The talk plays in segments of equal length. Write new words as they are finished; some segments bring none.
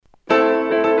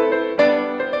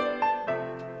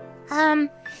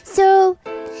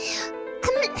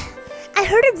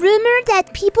heard a rumor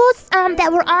that people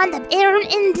that were on the Aaron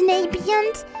and Danae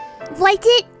band liked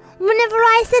it whenever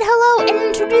I said hello and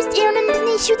introduced Aaron and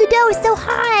Danae Shoot the Dough. So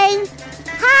hi.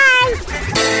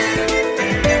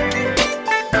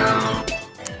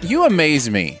 You amaze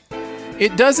me.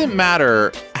 It doesn't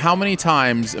matter how many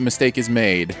times a mistake is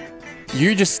made.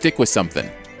 You just stick with something.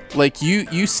 Like,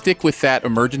 you stick with that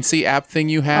emergency app thing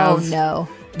you have. Oh, no.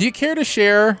 Do you care to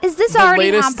share? Is this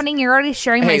already happening? You're already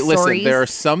sharing my stories? Hey, listen, there are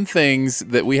some things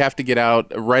that we have to get out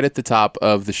right at the top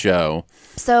of the show.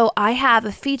 So I have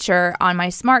a feature on my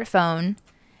smartphone,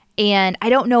 and I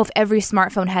don't know if every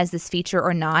smartphone has this feature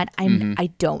or not. I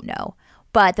don't know.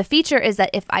 But the feature is that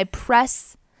if I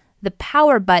press the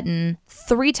power button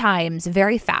 3 times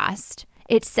very fast,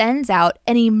 it sends out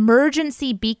an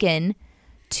emergency beacon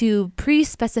to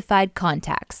pre-specified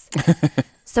contacts.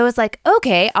 So it's like,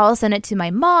 okay, I'll send it to my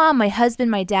mom, my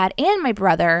husband, my dad, and my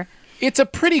brother. It's a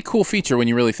pretty cool feature when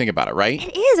you really think about it, right?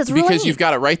 It is. It's really because neat. You've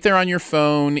got it right there on your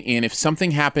phone, and if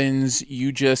something happens,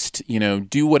 you just,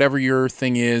 do whatever your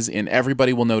thing is, and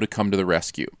everybody will know to come to the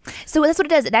rescue. So that's what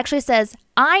it does. It actually says,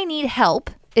 I need help,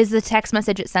 is the text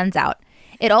message it sends out.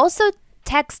 It also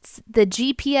texts the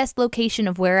GPS location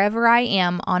of wherever I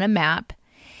am on a map.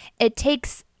 It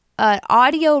takes an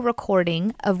audio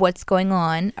recording of what's going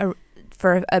on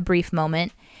for a brief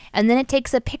moment, and then it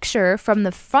takes a picture from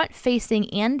the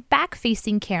front-facing and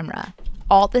back-facing camera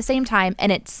all at the same time,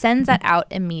 and it sends that out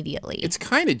immediately. It's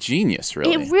kind of genius,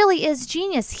 really. It really is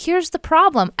genius. Here's the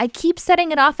problem. I keep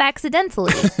setting it off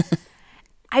accidentally.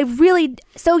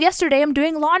 So yesterday I'm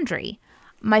doing laundry.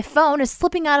 My phone is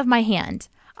slipping out of my hand.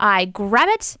 I grab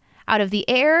it out of the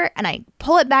air, and I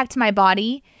pull it back to my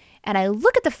body, and I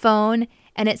look at the phone,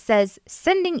 and it says,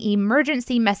 sending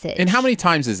emergency message. And how many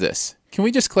times is this? Can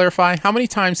we just clarify? How many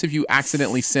times have you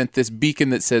accidentally sent this beacon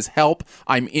that says, help,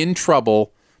 I'm in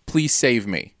trouble, please save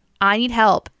me? I need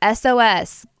help,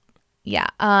 SOS. Yeah,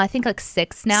 I think like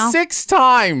 6 now. 6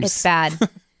 times! It's bad.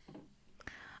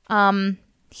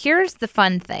 Here's the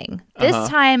fun thing. This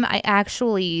time I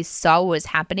actually saw what was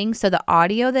happening. So the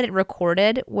audio that it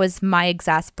recorded was my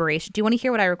exasperation. Do you want to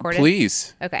hear what I recorded?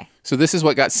 Please. Okay. So this is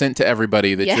what got sent to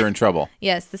everybody that you're in trouble.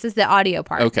 Yes, this is the audio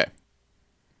part. Okay.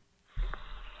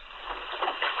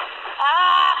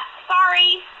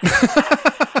 Sorry.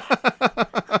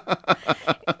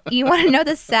 You want to know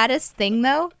the saddest thing,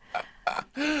 though?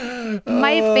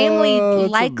 My family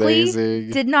likely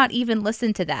did not even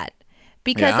listen to that.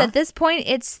 Because at this point,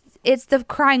 it's the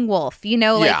crying wolf,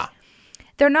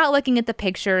 They're not looking at the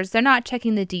pictures. They're not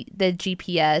checking the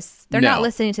GPS. They're not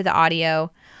listening to the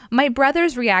audio. My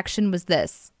brother's reaction was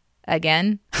this.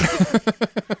 Again?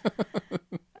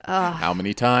 How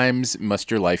many times must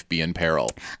your life be in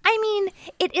peril? I mean,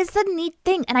 it is a neat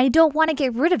thing, and I don't want to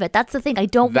get rid of it. That's the thing. I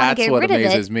don't want to get rid of it. That's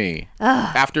what amazes me.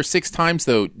 After 6 times,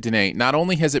 though, Danae, not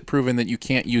only has it proven that you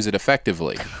can't use it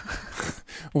effectively,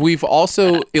 we've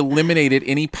also eliminated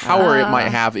any power it might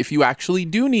have if you actually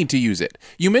do need to use it.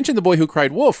 You mentioned the boy who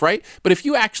cried wolf, right? But if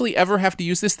you actually ever have to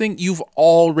use this thing, you've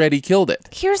already killed it.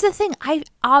 Here's the thing. I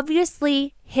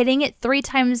obviously hitting it 3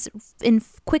 times in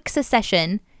quick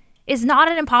succession is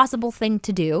not an impossible thing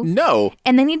to do. No.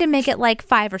 And they need to make it like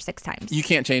 5 or 6 times. You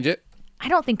can't change it? I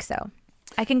don't think so.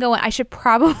 I can go, I should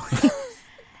probably...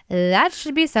 That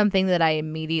should be something that I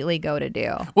immediately go to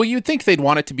do. Well, you'd think they'd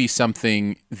want it to be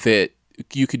something that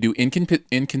you could do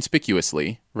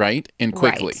inconspicuously, right? And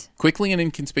quickly. Right. Quickly and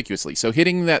inconspicuously. So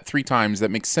hitting that 3 times, that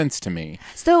makes sense to me.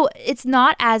 So it's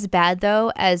not as bad,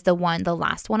 though, as the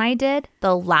last one I did.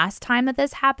 The last time that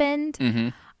this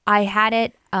happened, I had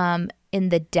it in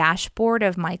the dashboard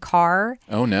of my car.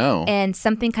 Oh, no. And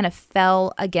something kind of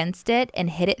fell against it and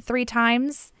hit it 3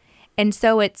 times. And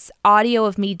so it's audio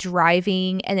of me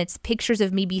driving, and it's pictures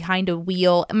of me behind a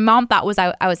wheel. Mom thought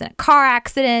I was in a car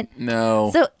accident.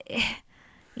 No. So,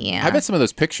 yeah. I bet some of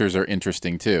those pictures are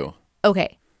interesting, too.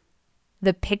 Okay.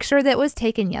 The picture that was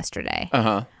taken yesterday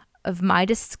of my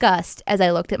disgust as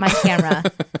I looked at my camera,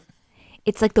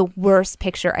 it's like the worst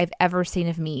picture I've ever seen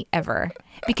of me, ever.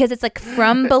 Because it's like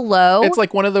from below. It's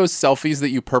like one of those selfies that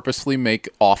you purposely make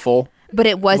awful. But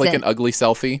it wasn't. Like an ugly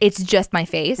selfie? It's just my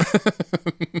face.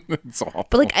 It's awful.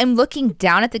 But like I'm looking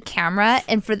down at the camera,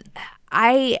 and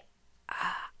I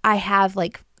have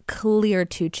like clear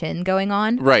 2 chin going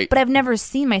on. Right. But I've never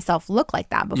seen myself look like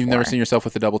that before. You've never seen yourself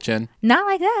with a double chin? Not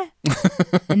like that.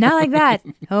 Not like that.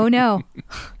 Oh, no.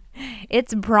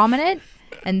 It's prominent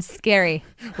and scary.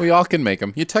 We all can make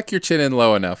them. You tuck your chin in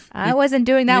low enough. I wasn't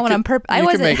doing that one on purpose. You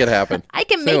can make it happen. I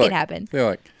can make it happen. Feel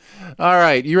like. All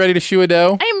right, you ready to shoe a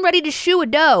dough? I am ready to shoe a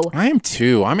dough. I am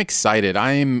too. I'm excited.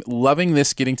 I am loving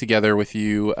this getting together with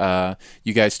you,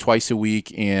 you guys twice a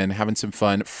week and having some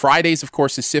fun. Fridays, of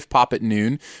course, is Sif Pop at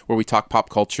noon, where we talk pop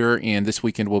culture. And this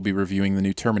weekend we'll be reviewing the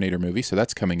new Terminator movie, so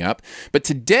that's coming up. But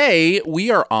today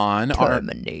we are on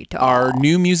our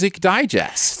new music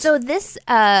digest. So this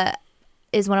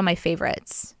is one of my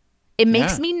favorites. It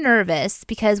makes me nervous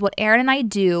because what Aaron and I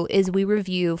do is we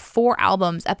review 4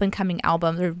 albums, up-and-coming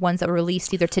albums, or ones that were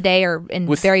released either today or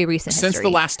in very recent history. Since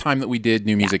the last time that we did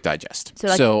New Music Digest.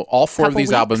 So, so all 4 of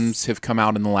these albums have come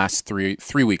out in the last 3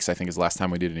 weeks, I think is the last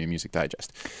time we did a New Music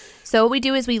Digest. So what we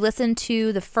do is we listen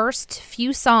to the first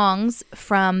few songs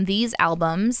from these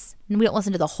albums. We don't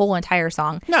listen to the whole entire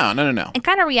song. No. And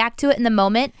kind of react to it in the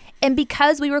moment. And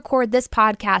because we record this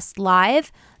podcast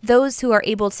live, those who are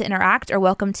able to interact are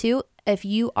welcome to. If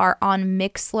you are on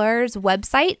Mixler's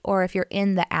website or if you're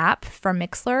in the app for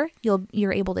Mixler,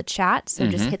 you're able to chat. So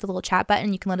just hit the little chat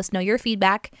button. You can let us know your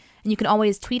feedback. And you can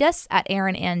always tweet us at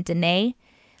Aaron and Danae.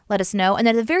 Let us know. And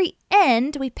then at the very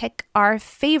end, we pick our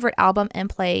favorite album and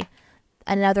play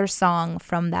another song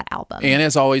from that album. And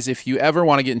as always, if you ever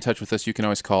want to get in touch with us, you can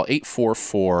always call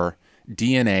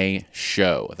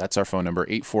 844-DNA-SHOW. That's our phone number,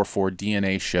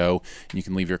 844-DNA-SHOW. And you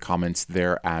can leave your comments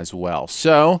there as well.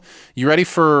 So, you ready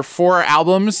for 4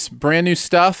 albums, brand new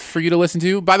stuff for you to listen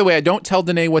to? By the way, I don't tell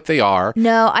Danae what they are.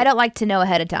 No, I don't like to know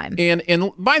ahead of time. And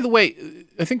by the way,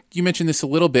 I think you mentioned this a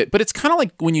little bit, but it's kind of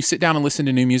like when you sit down and listen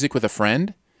to new music with a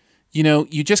friend. You know,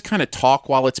 you just kind of talk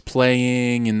while it's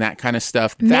playing and that kind of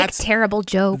stuff. Make terrible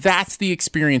jokes. That's the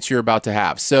experience you're about to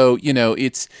have. So, you know,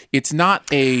 it's not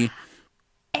a...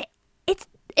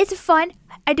 It's fun.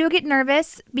 I do get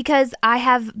nervous because I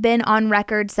have been on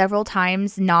record several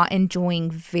times not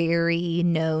enjoying very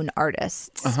known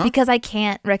artists because I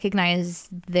can't recognize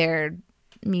their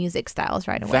music styles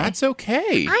right away. That's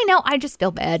okay. I know. I just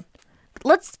feel bad.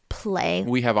 Let's play.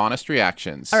 We have honest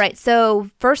reactions. All right.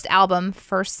 So first album,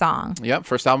 first song. Yep.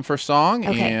 First album, first song.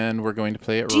 Okay. And we're going to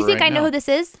play it right now. Do you think I know who this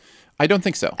is? I don't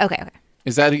think so. Okay.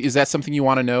 Is that something you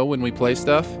want to know when we play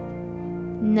stuff?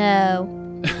 No.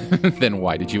 Then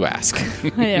why did you ask?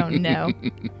 I don't know.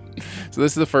 So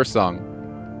this is the first song.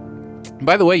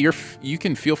 By the way, you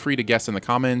can feel free to guess in the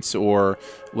comments or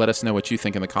let us know what you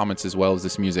think in the comments as well as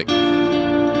this music.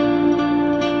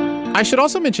 I should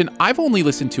also mention, I've only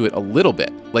listened to it a little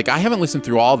bit. Like, I haven't listened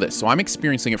through all this, so I'm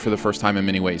experiencing it for the first time in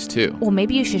many ways, too. Well,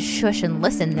 maybe you should shush and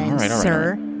listen then, all right,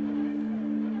 sir.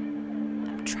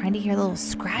 I'm trying to hear the little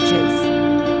scratches.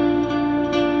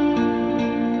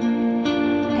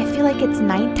 I feel like it's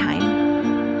nighttime.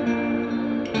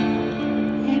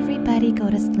 Everybody go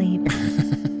to sleep.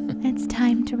 It's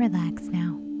time to relax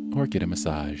now. Or get a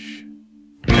massage.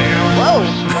 Whoa!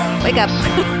 Wake up.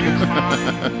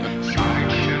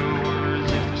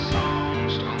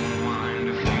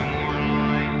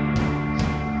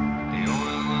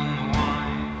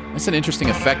 That's an interesting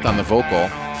effect on the vocal.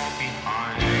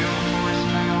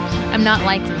 I'm not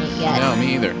liking it yet. No,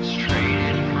 me either.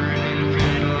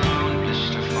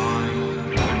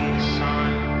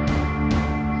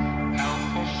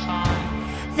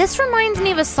 This reminds me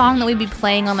of a song that we'd be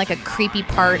playing on like a creepy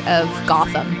part of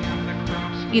Gotham.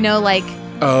 You know, like...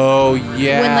 Oh,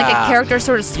 yeah. When like a character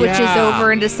sort of switches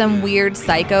over into some weird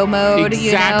psycho mode,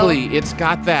 exactly. You know? It's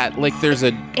got that, like there's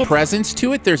a presence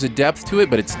to it, there's a depth to it,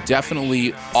 but it's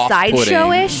definitely off-putting.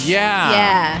 Sideshow-ish? Yeah.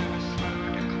 Yeah.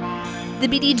 The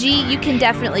BDG, you can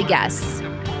definitely guess.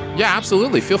 Yeah,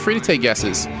 absolutely. Feel free to take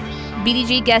guesses.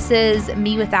 BDG guesses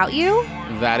Me Without You?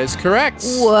 That is correct.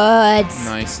 What?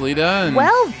 Nicely done.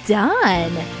 Well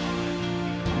done.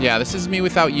 Yeah, this is Me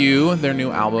Without You, their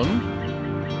new album.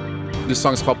 This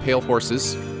song's called Pale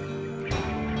Horses.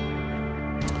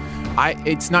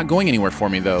 It's not going anywhere for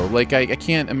me, though. Like, I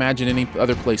can't imagine any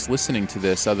other place listening to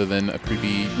this other than a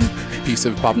creepy piece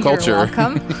of pop culture. You're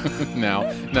welcome. now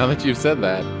that you've said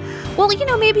that. Well, you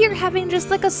know, maybe you're having just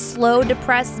like a slow,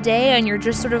 depressed day and you're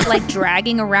just sort of like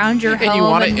dragging around your home. And you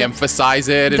want to emphasize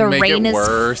it and make it worse. The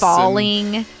rain is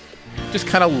falling. Just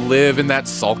kind of live in that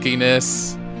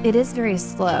sulkiness. It is very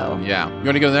slow. Yeah. You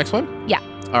want to go to the next one? Yeah.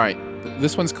 All right.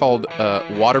 This one's called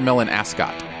Watermelon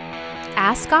Ascot.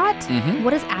 Ascot? Mm-hmm.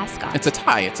 What is ascot? It's a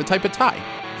tie. It's a type of tie.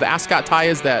 The ascot tie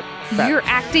is that fat... You're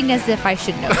acting as if I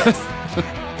should know this.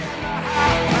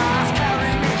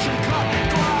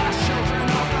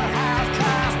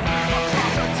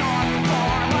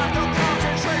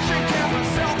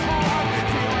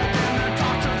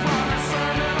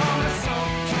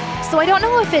 So I don't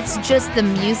know if it's just the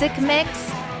music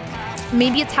mix.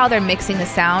 Maybe it's how they're mixing the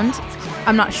sound.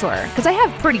 I'm not sure. Because I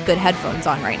have pretty good headphones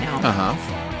on right now. Uh-huh.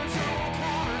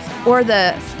 Or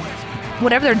the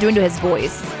whatever they're doing to his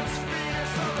voice,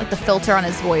 like the filter on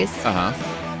his voice. Uh-huh.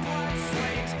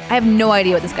 I have no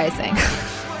idea what this guy's saying.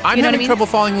 I'm You know what I having mean? trouble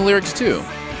following the lyrics too.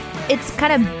 It's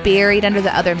kind of buried under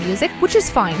the other music, which is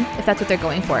fine if that's what they're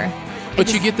going for.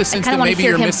 But you get the sense kinda that wanna maybe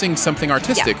hear you're him- missing something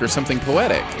artistic or something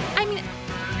poetic. I mean,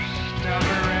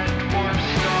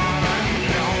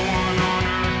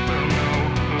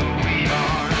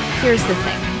 here's the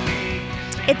thing.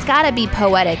 It's got to be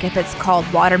poetic if it's called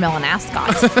Watermelon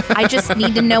Ascot. I just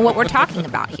need to know what we're talking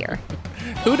about here.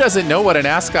 Who doesn't know what an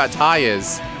ascot tie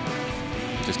is?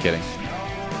 Just kidding.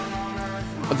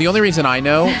 The only reason I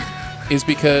know is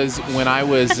because when I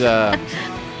was...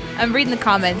 I'm reading the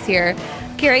comments here.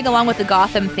 Carrying along with the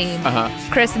Gotham theme,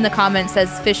 Chris in the comments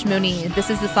says, Fish Mooney, this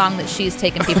is the song that she's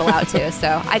taking people out to.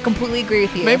 So I completely agree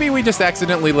with you. Maybe we just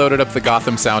accidentally loaded up the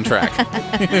Gotham soundtrack.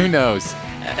 Who knows?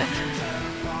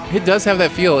 It does have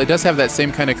that feel. It does have that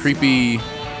same kind of creepy,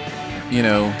 you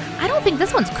know... I don't think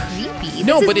this one's creepy.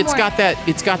 No, This is but it's more- got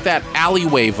that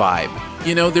alleyway vibe.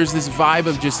 You know, there's this vibe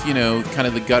of just, you know, kind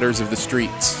of the gutters of the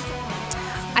streets.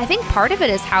 I think part of it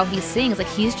is how he sings. Like,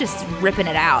 he's just ripping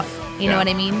it out. You know Yeah. what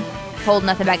I mean? Hold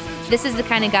nothing back. This is the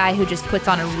kind of guy who just puts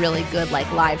on a really good, like,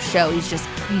 live show. He's just,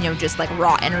 you know, just like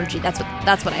raw energy. That's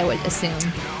what I would assume.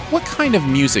 What kind of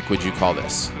music would you call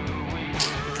this?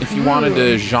 If you wanted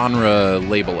to genre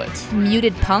label it.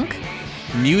 Muted punk?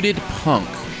 Muted punk.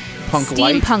 Punk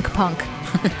light. Steampunk punk.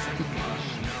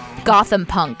 Gotham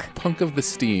punk. Punk of the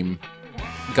steam.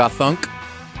 Gothunk.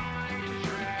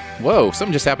 Whoa,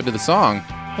 something just happened to the song.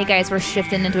 Hey guys, we're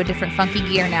shifting into a different funky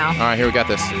gear now. All right, here we got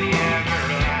this.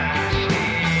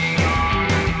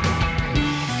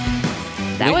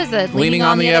 That was a Leaning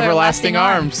on the everlasting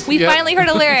arms. We Yep. finally heard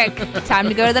a lyric. Time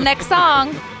to go to the next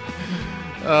song.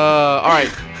 All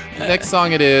right, next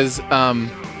song it is.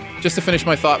 Just to finish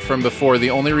my thought from before, the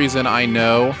only reason I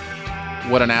know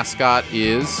what an ascot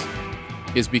is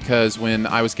because when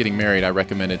I was getting married, I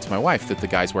recommended to my wife that the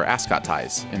guys wear ascot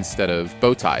ties instead of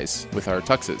bow ties with our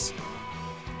tuxes.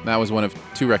 That was one of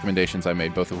 2 recommendations I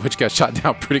made, both of which got shot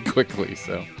down pretty quickly.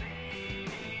 So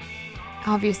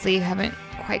Obviously, you haven't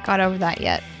quite got over that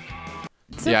yet.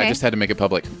 It's yeah, I okay. just had to make it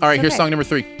public. All right, here's okay. song number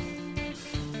 3.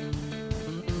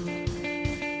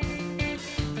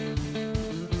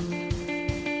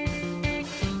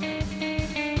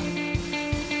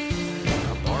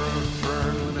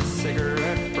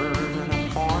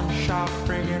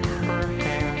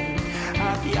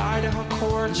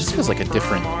 This feels like a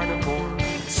different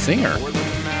singer. Do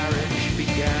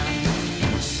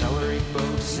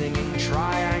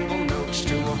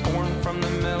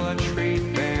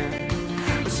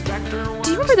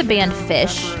you remember the band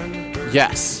Fish?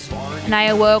 Yes. And I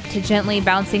awoke to gently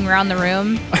bouncing around the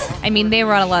room. I mean, they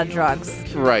were on a lot of drugs.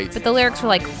 Right. But the lyrics were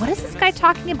like, what is this guy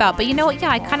talking about? But you know what? Yeah,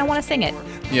 I kind of want to sing it.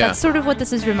 Yeah. That's sort of what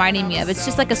this is reminding me of. It's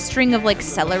just like a string of like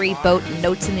celery boat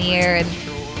notes in the air and,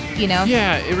 you know?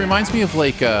 Yeah, it reminds me of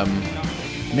like,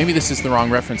 maybe this is the wrong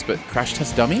reference, but Crash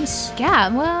Test Dummies?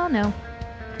 Yeah, well, no.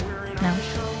 No.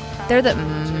 They're the...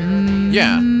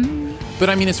 Yeah. But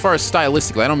I mean, as far as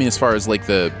stylistically, I don't mean as far as like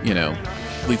the, you know,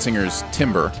 lead singer's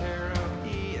timbre.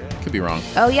 Could be wrong.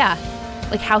 Oh, yeah.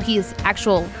 Like how his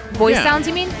actual voice Yeah. sounds,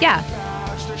 you mean? Yeah.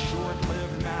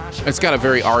 It's got a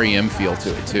very REM feel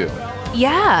to it, too.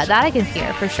 Yeah, that I can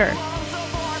hear for sure.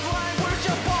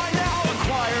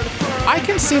 I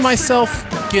can see myself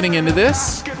getting into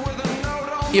this.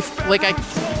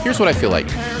 Here's what I feel like.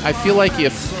 I feel like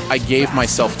if I gave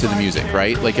myself to the music,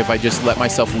 right? Like if I just let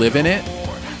myself live in it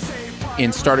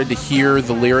and started to hear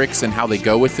the lyrics and how they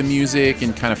go with the music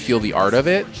and kind of feel the art of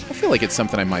it, I feel like it's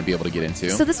something I might be able to get into.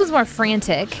 So this was more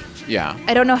frantic. Yeah.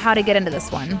 I don't know how to get into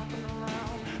this one.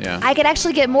 Yeah. I could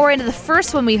actually get more into the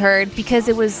first one we heard because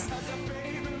it was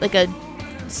like a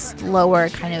slower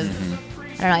kind of.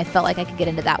 I don't know. I felt like I could get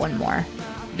into that one more.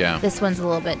 Yeah. This one's a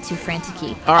little bit too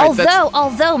frantic-y. All right,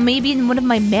 although maybe in one of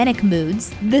my manic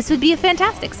moods, this would be a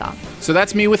fantastic song. So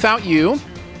that's Me Without You.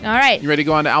 All right, You ready to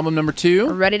go on to album number 2?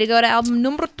 ready to go to album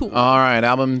number 2. All right,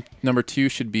 album number 2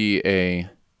 should be a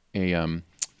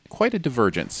quite a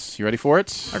divergence. You ready for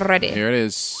it? Ready. Here it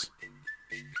is.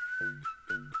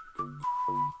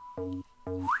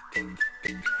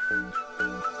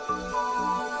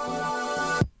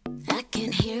 I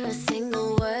can't hear a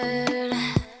single word.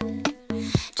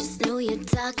 Just know you're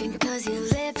talking 'cause your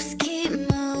lips keep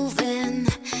moving.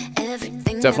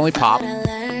 Everything Definitely I pop. thought I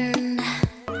learned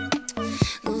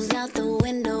goes out the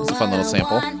window. It's a fun little All I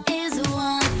sample. want is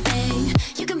one thing.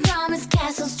 You can promise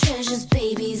castles, treasures,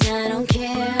 babies, I don't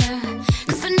care.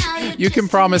 'Cause for now You can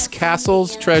promise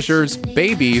castles, treasures,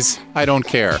 babies. I don't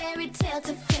care. fairy tale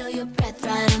to feel your breath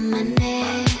right on my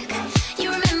neck. You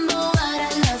remember what I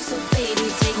love, so baby,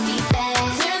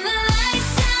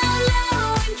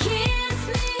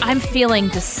 I'm feeling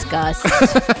disgust.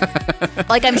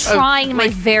 Like I'm trying my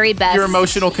very best. Your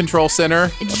emotional control center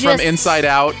from Just- inside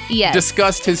out. Yes.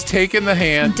 Disgust has taken the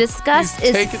hand. Disgust He's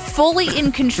is taken- fully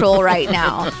in control right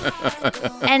now.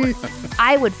 And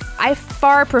I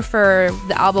far prefer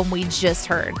the album we just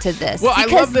heard to this. Well, I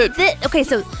love that- Okay,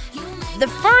 so the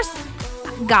first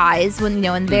guys, when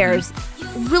and theirs,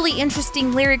 really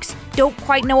interesting lyrics, don't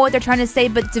quite know what they're trying to say,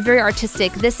 but it's very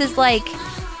artistic. This is like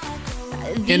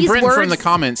And these Brenton words, from the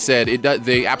comments said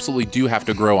they absolutely do have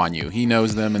to grow on you. He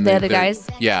knows them, and The other they're- guys?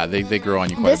 Yeah, they grow on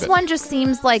you quite a This bit. one just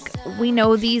seems like we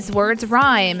know these words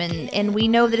rhyme, and we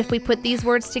know that if we put these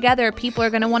words together, people are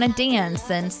going to want to dance,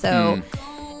 and so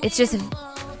it's just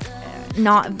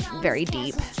not very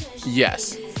deep.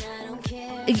 Yes.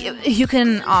 You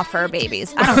can offer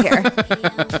babies. I don't care.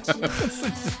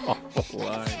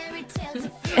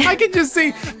 I can just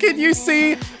see. Can you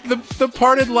see the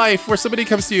parted life where somebody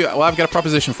comes to you? Well, I've got a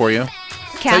proposition for you.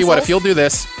 Tell you what, if you'll do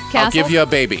this, I'll give Castles? you a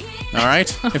baby. All right?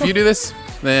 If you do this,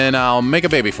 then I'll make a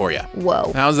baby for you.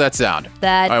 Whoa. How's that sound?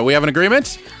 That- All right, we have an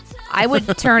agreement? I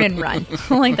would turn and run.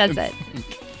 Like, that's it.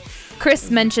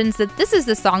 Chris mentions that this is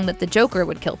the song that the Joker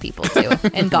would kill people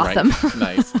to in Gotham.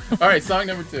 Right. Nice. All right, song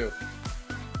number 2.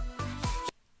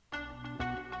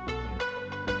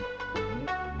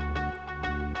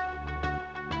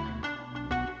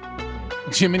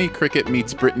 Jiminy Cricket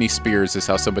meets Britney Spears is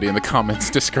how somebody in the comments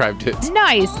described it.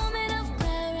 Nice.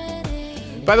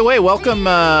 By the way, welcome,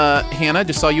 Hannah.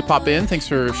 Just saw you pop in. Thanks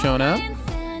for showing up.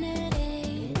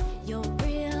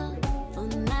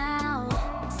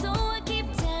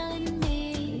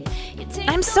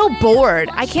 I'm so bored.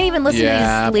 I can't even listen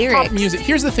to these lyrics. Pop music.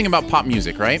 Here's the thing about pop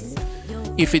music, right?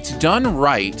 If it's done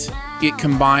right, it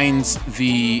combines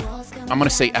the, I'm going to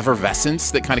say,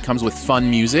 effervescence that kind of comes with fun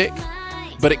music,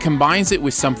 but it combines it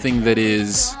with something that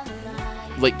is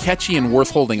like catchy and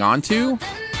worth holding on to.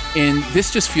 And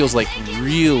this just feels like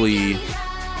really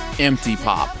empty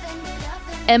pop.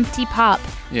 Empty pop.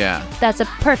 Yeah. That's a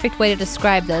perfect way to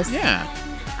describe this. Yeah.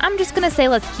 I'm just going to say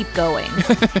let's keep going.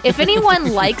 If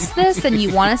anyone likes this and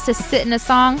you want us to sit in a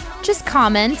song, just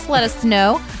comment, let us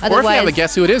know. Or if you have a Otherwise,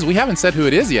 guess who it is, we haven't said who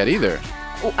it is yet either.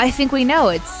 I think we know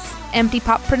it's Empty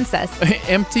Pop Princess.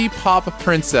 Empty Pop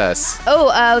Princess.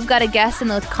 Oh, we've got a guess in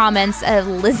the comments of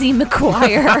Lizzie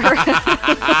McGuire.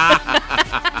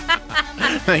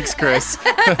 Thanks, Chris.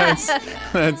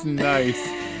 That's nice.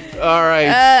 All right.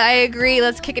 I agree.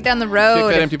 Let's kick it down the road.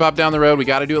 Kick that empty pop down the road. We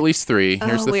got to do at least 3.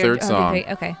 Here's the weird. third song. Okay,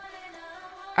 great. Okay.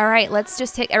 All right, let's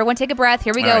just everyone take a breath.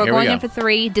 Here we All go. right, We're here we going go. in for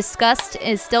 3. Disgust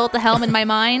is still at the helm in my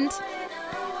mind.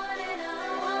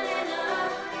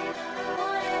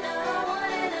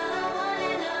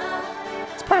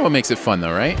 It's part of what makes it fun,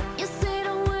 though, right?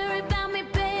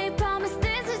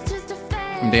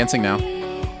 I'm dancing now.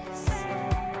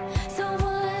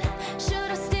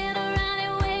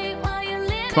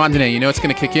 Come on, Danae. You know it's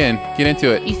going to kick in. Get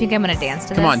into it. You think I'm going to dance to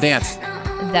this? Come on, dance.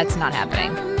 That's not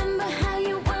happening.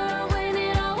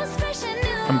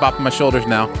 I'm bopping my shoulders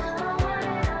now.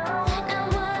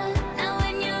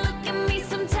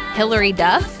 Hillary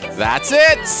Duff? That's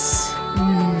it.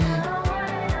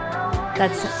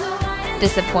 That's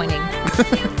disappointing.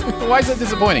 Why is that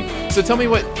disappointing? So tell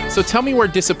me where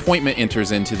disappointment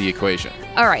enters into the equation.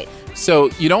 All right. So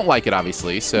you don't like it,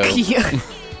 obviously. So Yeah.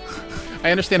 I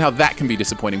understand how that can be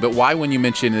disappointing, but why, when you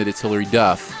mention that it's Hillary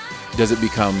Duff, does it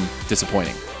become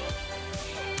disappointing?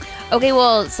 Okay,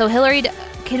 well, so Hillary,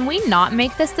 can we not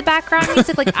make this the background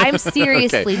music? Like, I'm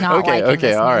seriously not liking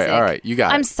this all right, music. all right. You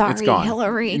got it. I'm sorry, It's gone.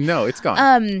 Hillary. No, it's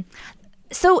gone.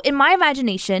 So in my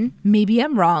imagination, maybe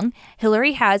I'm wrong,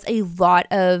 Hillary has a lot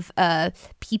of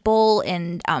people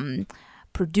and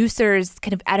producers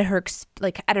kind of at her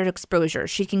exposure.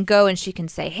 She can go and she can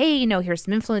say, hey, here's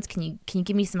some influence. Can you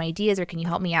give me some ideas, or can you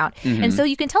help me out? Mm-hmm. And so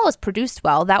you can tell it's produced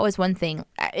well. That was one thing.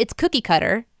 It's cookie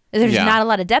cutter. There's Yeah. not a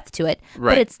lot of depth to it,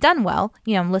 Right. but it's done well.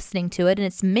 I'm listening to it and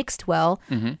it's mixed well.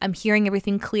 I'm hearing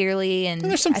everything clearly, and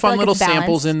And there's some I feel fun like little it's balanced.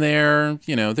 samples in there.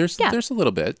 There's Yeah. a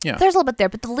little bit. Yeah. There's a little bit there,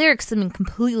 but the lyrics have been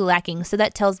completely lacking. So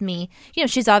that tells me,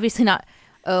 she's obviously not.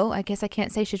 Oh, I guess I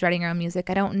can't say she's writing her own music.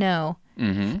 I don't know.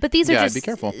 Mm-hmm. But these are Yeah, just be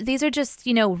careful. These are just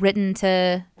written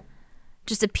to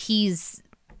just appease.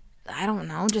 I don't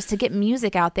know, just to get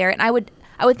music out there. And I would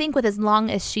think with as long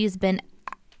as she's been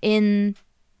in.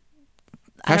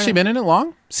 Has she been in it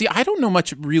long? See, I don't know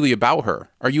much really about her.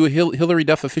 Are you a Hillary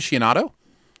Duff aficionado?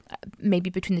 Maybe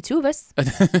between the two of us.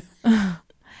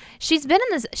 She's been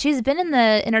in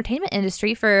the entertainment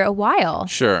industry for a while.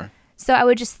 Sure. So I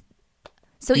would just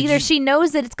either she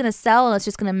knows that it's going to sell and it's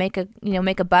just going to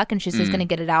make a buck, and she's just going to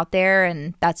get it out there,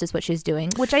 and that's just what she's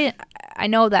doing, which I I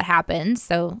know that happens,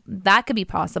 so that could be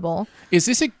possible. Is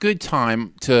this a good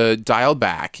time to dial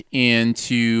back and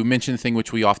to mention the thing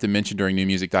which we often mention during New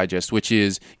Music Digest, which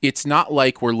is it's not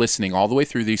like we're listening all the way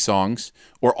through these songs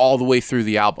or all the way through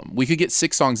the album. We could get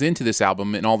 6 songs into this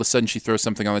album and all of a sudden she throws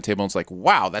something on the table and it's like,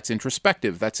 wow, that's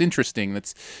introspective, that's interesting,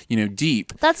 that's,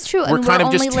 deep. That's true. We're and kind of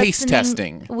only just taste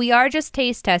listening- testing. We are just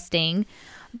taste testing.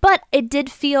 But it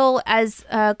did feel, as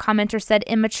a commenter said,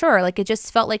 immature. Like, it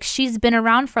just felt like she's been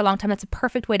around for a long time. That's a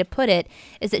perfect way to put it,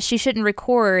 is that she shouldn't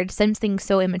record something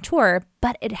so immature,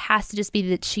 but it has to just be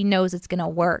that she knows it's going to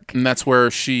work. And that's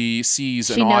where she sees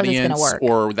She an knows it's gonna audience, work.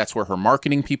 or that's where her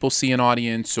marketing people see an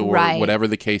audience, or Right. whatever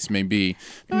the case may be.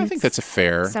 No, I think that's a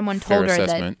fair Someone fair told her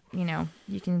assessment. that,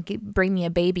 you can bring me a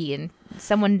baby, and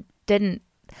someone didn't.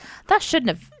 That shouldn't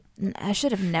have. I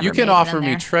should have never. You can made it offer in me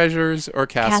there. treasures or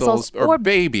castles, or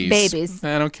babies. babies.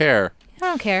 I don't care. I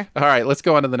don't care. All right, let's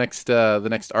go on to the next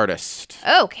artist.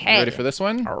 Okay. You ready for this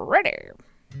one? Ready.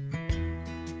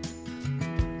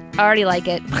 I already like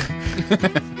it.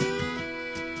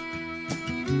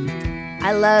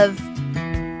 I love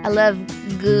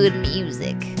good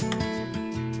music.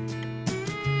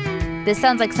 This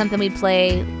sounds like something we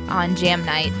play on jam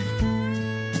night.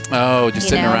 Oh, just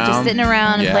sitting around. Just sitting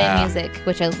around and Yeah. playing music,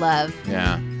 which I love.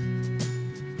 Yeah.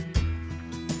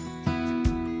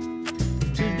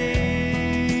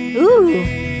 Ooh.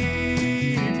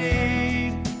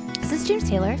 Is this James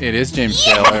Taylor? It is James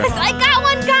Yes, Taylor. I got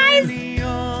one, guys.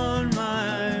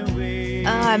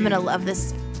 Oh, I'm gonna love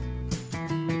this.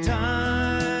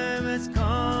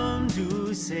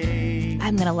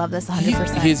 I'm gonna love this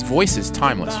 100%. His voice is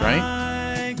timeless, right?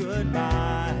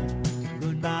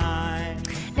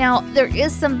 Now, there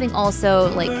is something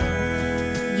also like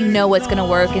you know what's going to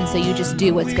work, and so you just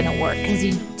do what's going to work because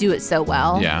you do it so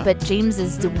well. Yeah. But James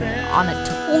is on a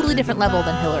totally different level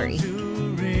than Hillary.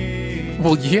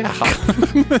 Well, yeah. I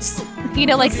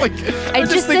I was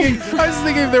just thinking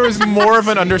if there was more of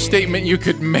an understatement you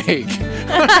could make.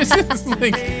 I was just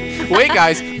like, wait,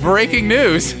 guys, breaking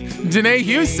news. Danae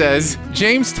Hughes says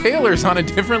James Taylor's on a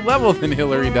different level than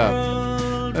Hillary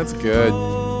Duff. That's good.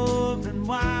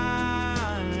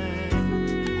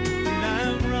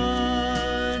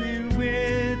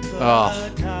 Oh,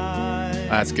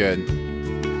 that's good.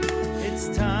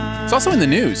 It's also in the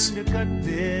news.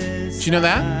 Did you know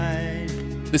that?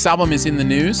 This album is in the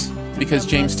news because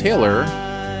James Taylor,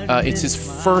 it's his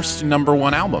first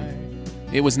 #1 album.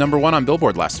 It was #1 on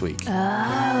Billboard last week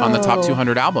on the top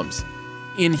 200 albums.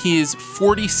 In his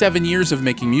 47 years of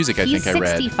making music, I He's think I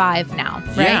read. 65 now,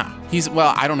 right? Yeah.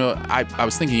 I don't know. I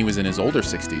was thinking he was in his older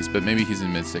 60s, but maybe he's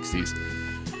in mid-60s.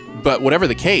 But whatever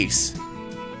the case,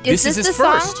 this is his the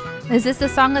first. Song? Is this the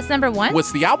song that's #1?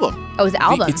 What's the album? Oh, the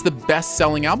album. It's the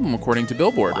best-selling album according to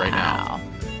Billboard right now. Wow.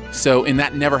 So, and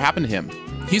that never happened to him.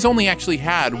 He's only actually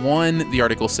had the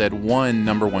article said one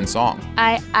 #1 song.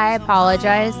 I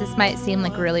apologize. This might seem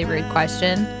like a really rude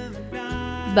question.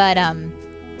 But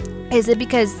is it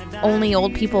because only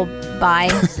old people buy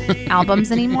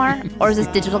albums anymore? Or is this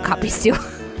digital copies too?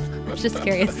 I'm just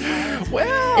curious.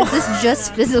 Well, Is this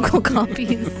just physical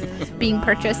copies being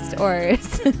purchased, or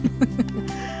is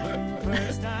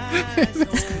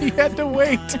he had to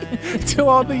wait till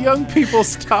all the young people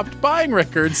stopped buying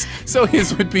records so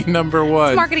his would be #1.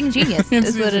 it's marketing genius?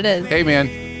 Is what it is. Hey, man,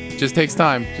 just takes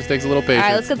time. Just takes a little All patience.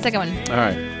 right, let's go to the second one. All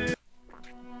right.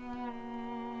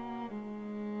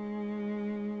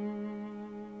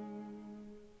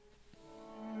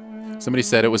 Somebody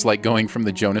said it was like going from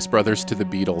the Jonas Brothers to the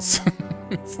Beatles.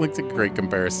 It's like a great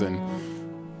comparison.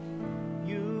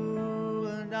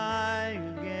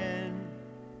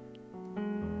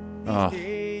 Oh.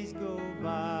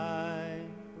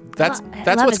 That's I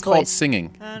love what's his called voice.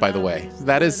 singing, by the way.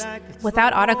 That is,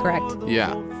 Without autocorrect.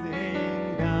 yeah.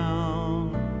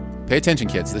 Pay attention,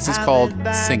 kids. This is called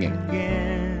singing.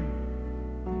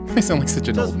 I sound like such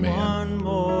an old man.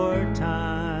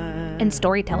 And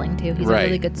storytelling too. He's a Right,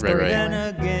 really good right, right.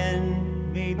 storyteller. Again,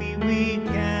 maybe we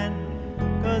can,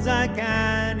 'cause I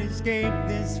can't escape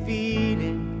this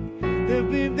feeling that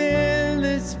we've been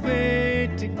this way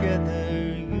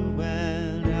together, you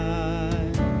and I.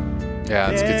 Yeah,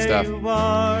 that's good stuff.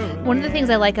 One of the things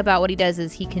I like about what he does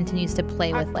is he continues to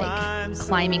play with like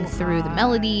climbing through the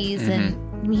melodies, and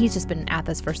I mean, he's just been at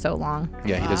this for so long.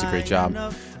 Yeah, he does a great job.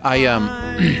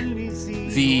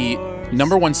 The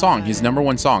 #1 song, his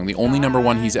 #1 song, the only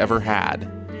 #1 he's ever had,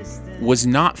 was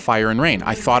not Fire and Rain.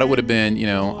 I thought it would have been,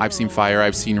 I've Seen Fire,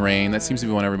 I've Seen Rain. That seems to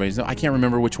be one everybody's know. I can't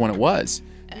remember which one it was,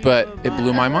 but it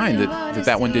blew my mind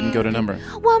that one didn't go to number.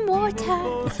 One more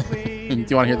time. Do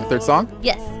you want to hear the third song?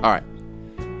 Yes. All right.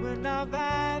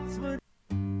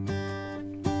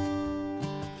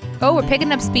 Oh, we're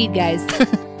picking up speed, guys.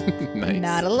 Nice.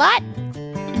 Not a lot,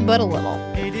 but a little.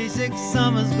 86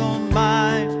 summers gone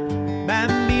by.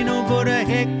 Bambino put a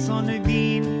hex on the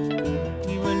bean.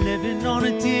 We were living on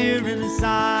a tear and a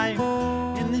sigh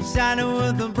in the shadow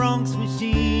of the Bronx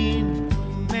machine.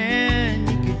 Man,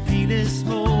 you could feel it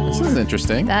smoke. This is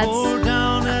interesting.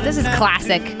 This is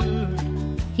classic.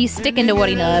 He's sticking to what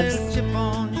he loves.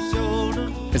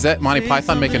 Is that Monty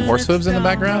Python making horse hooves in the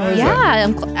background? What is Yeah, that?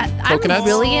 I'm Coconuts?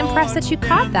 really impressed that you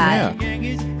caught that.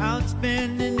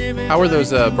 Yeah. How were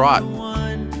those brought?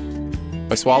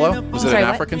 By swallow? Was it Sorry, an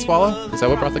what? African swallow? Is that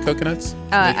what brought the coconuts?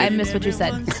 I missed what you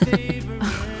said.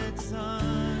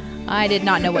 I did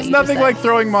not know what It's you just nothing said. like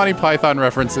throwing Monty Python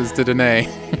references to Danae.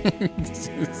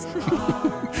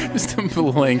 Just a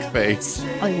blank face.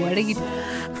 Like, what are you?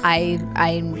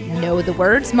 I know the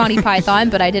words Monty Python,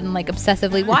 but I didn't like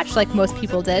obsessively watch like most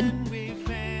people did.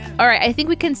 All right, I think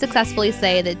we can successfully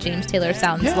say that James Taylor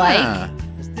sounds Yeah. like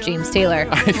James Taylor.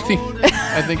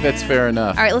 I think that's fair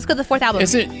enough. All right, let's go to the fourth album.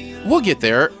 Is it? We'll get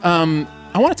there. I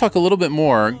want to talk a little bit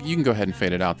more. You can go ahead and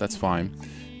fade it out. That's fine.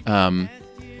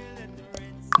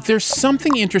 There's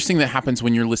something interesting that happens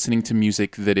when you're listening to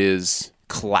music that is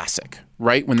classic,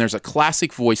 right? When there's a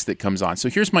classic voice that comes on. So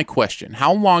here's my question.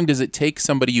 How long does it take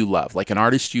somebody you love, like an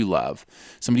artist you love,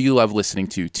 somebody you love listening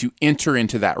to enter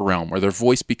into that realm where their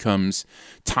voice becomes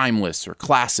timeless or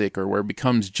classic, or where it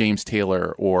becomes James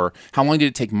Taylor? Or how long did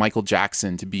it take Michael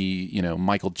Jackson to be,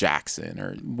 Michael Jackson?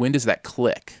 Or when does that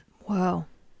click? Whoa,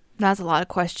 that's a lot of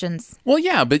questions. Well,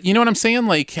 yeah, but you know what I'm saying?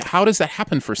 Like, how does that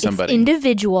happen for somebody? It's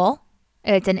individual.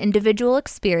 It's an individual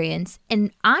experience.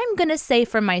 And I'm going to say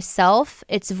for myself,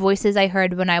 it's voices I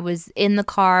heard when I was in the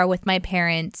car with my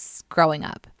parents growing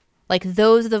up. Like,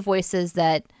 those are the voices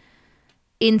that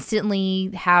instantly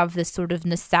have this sort of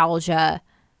nostalgia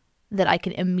that I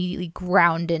can immediately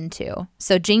ground into.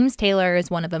 So James Taylor is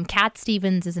one of them. Cat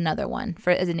Stevens is another one,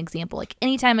 as an example. Like,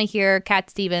 anytime I hear Cat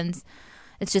Stevens,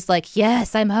 it's just like,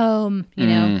 yes, I'm home,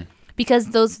 because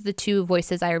those are the two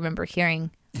voices I remember hearing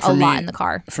a lot in the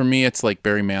car. For me, it's like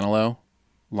Barry Manilow,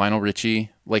 Lionel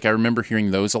Richie. Like, I remember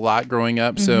hearing those a lot growing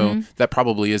up. So that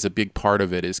probably is a big part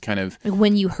of it, is kind of Like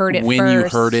when you heard it when first. you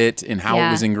heard it and how it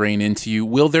Yeah. was ingrained into you.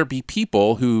 Will there be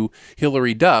people who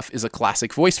Hillary Duff is a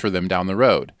classic voice for them down the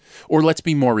road? Or let's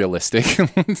be more realistic.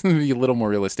 Let's be a little more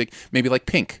realistic. Maybe like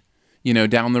Pink,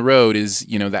 down the road is,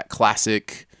 that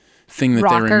classic thing that they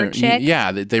Rocker remember. chick.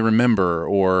 Yeah, that they remember,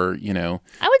 or, I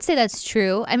would say that's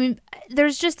true. I mean,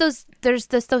 there's just those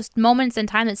moments in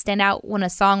time that stand out when a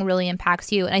song really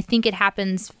impacts you. And I think it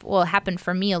happened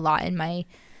for me a lot in my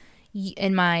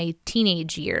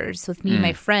teenage years with me and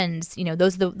my friends.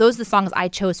 Those are the songs I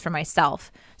chose for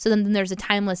myself. So then there's the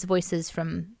timeless voices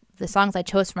from the songs I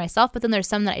chose for myself, but then there's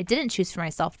some that I didn't choose for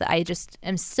myself that I just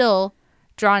am still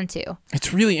drawn to.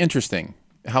 It's really interesting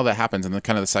how that happens, and the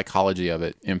kind of the psychology of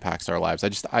it impacts our lives.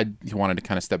 I wanted to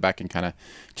kind of step back and kind of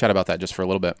chat about that just for a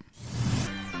little bit.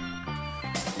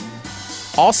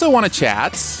 Also want to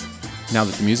chat, now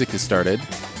that the music has started,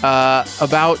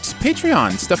 about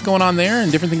Patreon, stuff going on there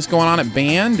and different things going on at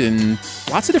Band, and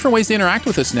lots of different ways to interact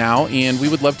with us now, and we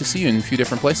would love to see you in a few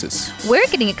different places. We're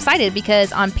getting excited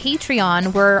because on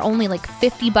Patreon, we're only like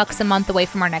 $50 a month away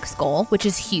from our next goal, which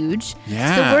is huge.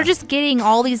 Yeah. So we're just getting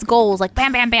all these goals like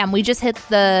bam, bam, bam. We just hit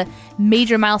the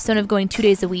major milestone of going 2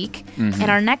 days a week.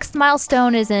 And our next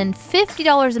milestone is in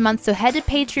 $50 a month. So head to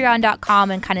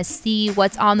patreon.com and kind of see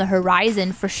what's on the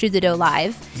horizon for Shoot the Dough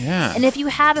Live. Yeah. And if you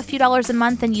have a few dollars a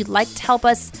month and you'd like to help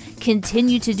us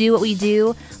continue to do what we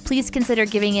do, please consider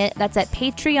giving it. That's at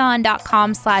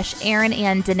patreon.com/Aaron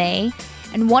and Danae.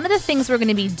 And one of the things we're going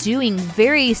to be doing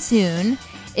very soon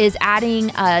is adding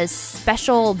a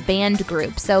special Band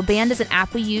group. So Band is an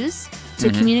app we use to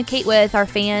communicate with our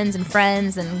fans and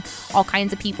friends and all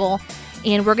kinds of people.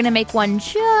 And we're going to make one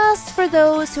just for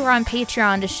those who are on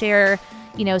Patreon to share,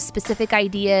 specific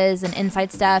ideas and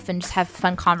inside stuff and just have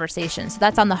fun conversations. So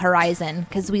that's on the horizon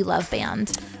because we love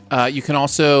Band. You can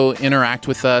also interact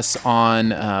with us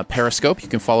on Periscope. You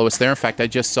can follow us there. In fact, I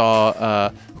just saw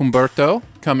Humberto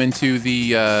come into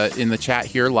in the chat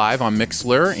here live on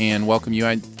Mixlr and welcome you.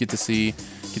 I get to see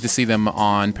them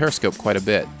on Periscope quite a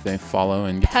bit. They follow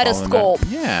and get to follow them Periscope.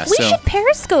 back. Yeah, We should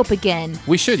Periscope again.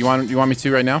 we should. You want me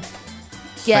to right now?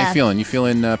 Yeah. How you feeling? You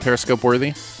feeling Periscope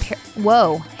worthy?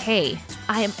 Whoa, hey.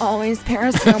 I am always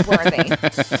Periscope worthy.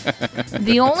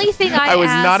 The only thing I was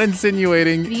ask- not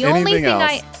insinuating The only anything thing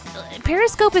else.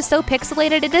 Periscope is so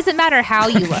pixelated, it doesn't matter how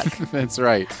you look. That's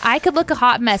right. I could look a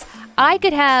hot mess. I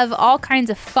could have all kinds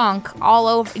of funk all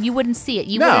over. You wouldn't see it.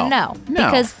 You No. wouldn't know. No.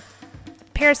 Because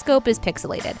Periscope is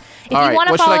pixelated. If All you right, want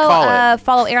to what should I call it?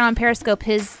 follow Aaron on Periscope,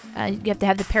 his You have to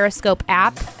have the Periscope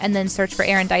app and then search for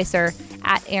Aaron Dicer.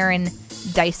 At Aaron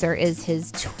Dicer is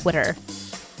his Twitter.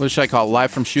 What should I call it?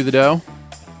 Live from Shoe the Dough?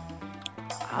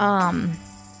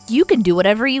 You can do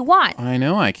whatever you want. I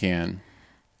know I can.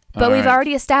 But All we've right.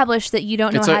 already established that you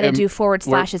don't know how to do forward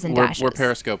slashes and dashes. We're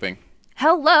periscoping.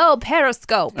 Hello,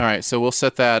 Periscope. All right, so we'll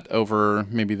set that over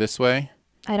maybe this way.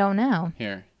 I don't know.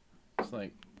 Here. It's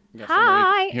like we got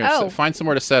Hi. Here, Oh. so find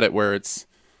somewhere to set it where it's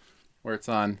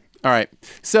on. All right.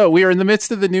 So we are in the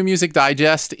midst of the New Music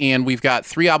Digest, and we've got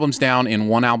 3 albums down and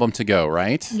 1 album to go,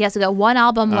 right? Yes, we got 1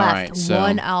 album left. right, so-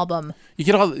 1 album.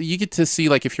 You get to see,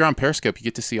 like, if you're on Periscope, you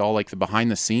get to see all like the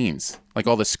behind the scenes, like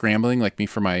all the scrambling, like me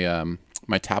for my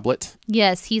my tablet.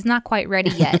 Yes, he's not quite ready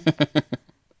yet.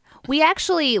 We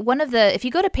actually, if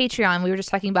you go to Patreon, we were just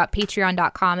talking about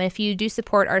patreon.com. And if you do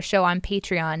support our show on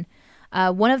Patreon,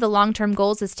 one of the long-term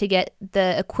goals is to get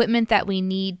the equipment that we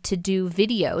need to do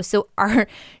video. So our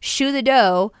Shoe the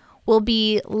Dough will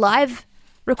be live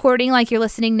recording like you're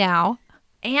listening now,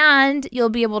 and you'll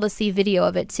be able to see video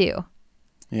of it too.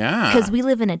 Yeah. Because we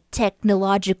live in a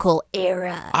technological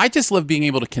era. I just love being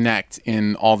able to connect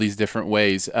in all these different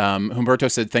ways.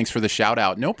 Humberto said, thanks for the shout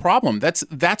out. No problem. That's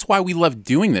why we love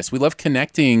doing this. We love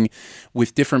connecting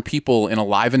with different people in a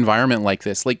live environment like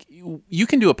this. Like, you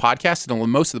can do a podcast, and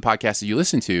most of the podcasts that you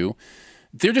listen to,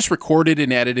 they're just recorded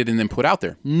and edited and then put out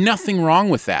there. Nothing wrong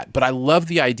with that. But I love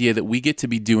the idea that we get to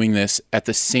be doing this at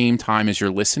the same time as you're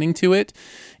listening to it,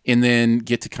 and then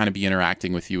get to kind of be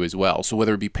interacting with you as well. So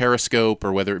whether it be Periscope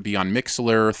or whether it be on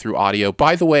Mixlr through audio.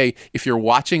 By the way, if you're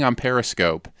watching on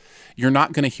Periscope, you're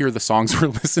not going to hear the songs we're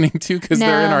listening to because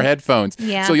they're in our headphones.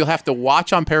 Yeah. So you'll have to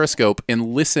watch on Periscope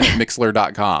and listen at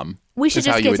Mixlr.com. We should is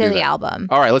how just you get would to do the that. album.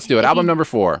 All right, let's do it. Album number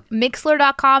 4.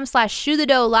 Mixlr.com/Shoe the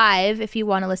Dough live if you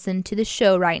want to listen to the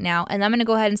show right now. And I'm going to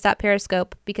go ahead and stop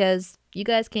Periscope because you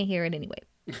guys can't hear it anyway.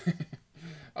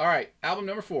 All right, album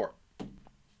number 4.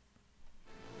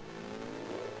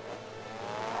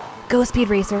 Go Speed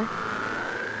Racer.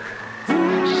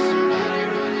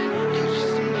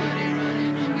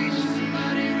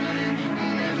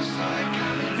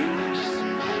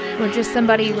 Or just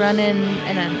somebody running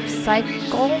in a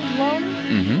cycle loan.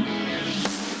 Mm-hmm.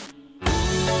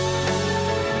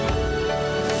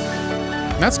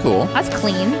 That's cool. That's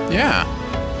clean. Yeah.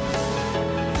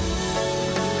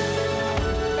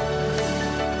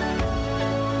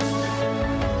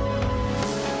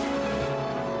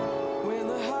 When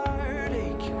the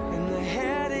heartache and the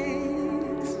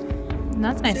headaches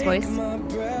That's a nice voice. take my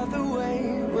breath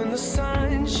away, when the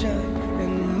sunshine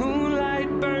and the moonlight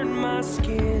burn my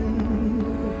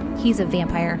skin, He's a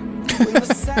vampire. when the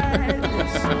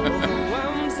sadness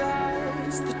overwhelms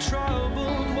us, the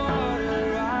troubled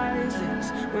water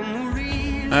rises, when the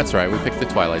reason That's right. We picked the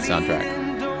Twilight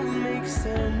soundtrack. don't make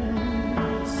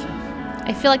sense.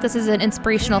 I feel like this is an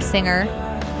inspirational singer.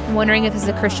 I'm wondering if this is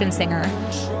a Christian singer.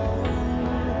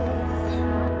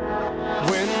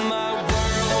 When my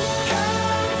world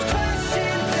comes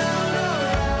crashing down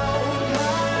around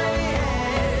my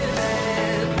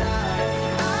head at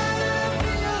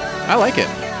night, I like it.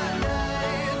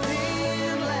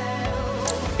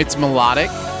 It's melodic,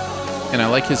 and I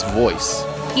like his voice.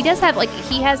 He does have,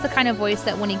 he has the kind of voice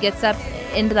that when he gets up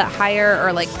into that higher,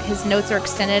 or like his notes are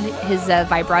extended, his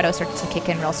vibrato starts to kick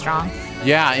in real strong.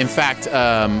 Yeah, in fact,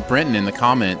 Brenton in the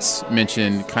comments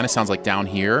mentioned kind of sounds like Down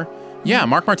Here. Yeah,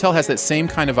 Mark Martel has that same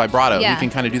kind of vibrato. Yeah. He can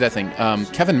kind of do that thing.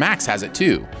 Kevin Max has it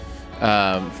too,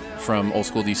 from Old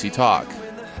School DC Talk.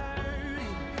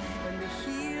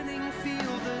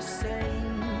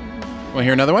 Want to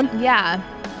hear another one? Yeah.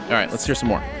 All right, let's hear some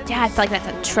more. Yeah, it's like that's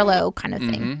a Trillo kind of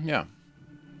thing. Yeah.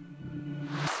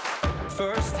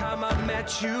 first time I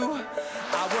met you,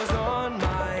 I was on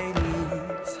my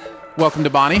knees. Welcome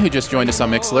to Bonnie, who just joined us on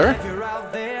Mixlr. If you're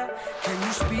out there, can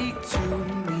you speak to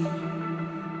me?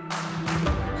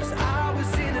 'Cause I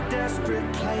was in a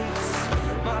desperate place.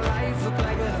 My life looked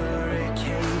like a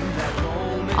hurricane. That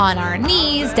moment On our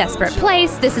knees, desperate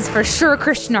place. This is for sure a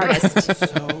Christian artist. so you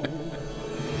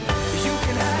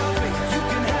can have me, you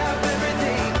can have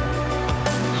everything.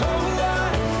 Oh,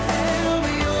 I am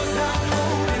yours, not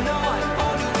holding on.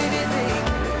 I'll do anything.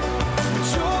 But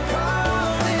your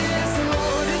promise,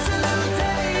 Lord, it's a new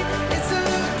day, it's a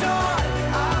new dawn.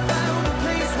 I found a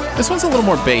place where This one's a little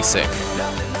more basic.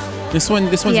 This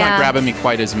one's Yeah. not grabbing me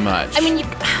quite as much. I mean,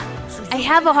 I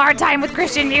have a hard time with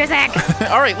Christian music.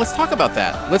 All right, let's talk about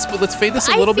that. Let's fade this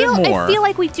a little bit more. I feel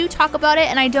like we do talk about it,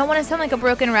 and I don't want to sound like a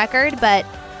broken record, but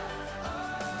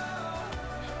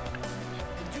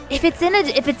if it's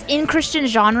in Christian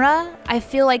genre, I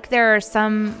feel like there are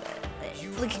some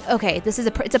like, okay, this is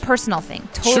it's a personal thing.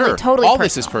 Totally, Sure. totally. All personal.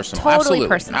 this is personal. Totally Absolutely.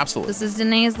 personal. Absolutely. This is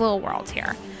Danae's little world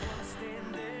here.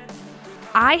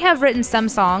 I have written some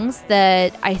songs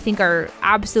that I think are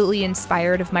absolutely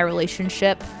inspired of my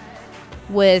relationship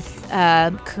with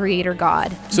Creator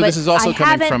God. So But this is also I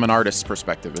coming haven't- from an artist's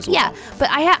perspective as well. Yeah, but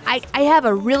I have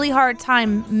a really hard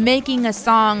time making a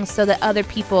song so that other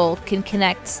people can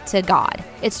connect to God.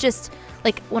 It's just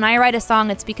like when I write a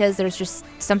song, it's because there's just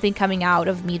something coming out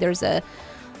of me. There's a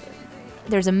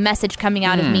message coming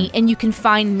out of me, and you can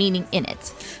find meaning in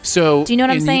it. So Do you know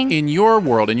what I'm saying? In your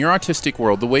world, in your artistic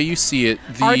world, the way you see it,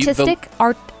 Artistic,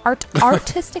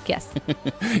 yes.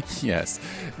 Yes.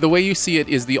 The way you see it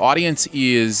is the audience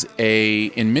is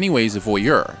in many ways, a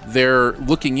voyeur. They're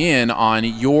looking in on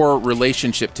your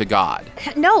relationship to God.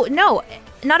 No,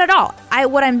 not at all.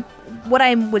 What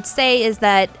I would say is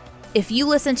that if you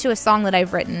listen to a song that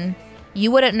I've written,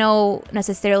 you wouldn't know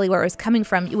necessarily where it was coming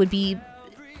from. It would be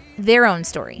their own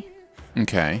story.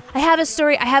 Okay. I have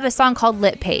a song called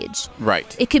Lit Page.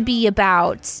 Right. It could be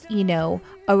about,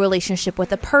 a relationship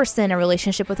with a person, a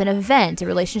relationship with an event, a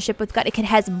relationship with God. It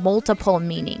has multiple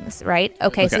meanings, right?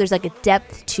 Okay, so Okay. there's like a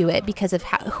depth to it because of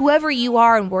whoever you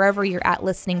are and wherever you're at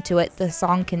listening to it, the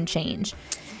song can change.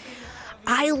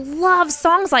 I love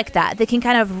songs like that. They can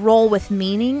kind of roll with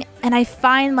meaning. And I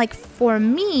find like for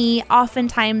me,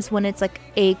 oftentimes when it's like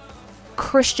a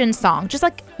Christian song, just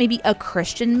like maybe a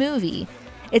Christian movie,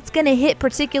 it's going to hit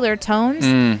particular tones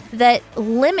that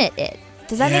limit it.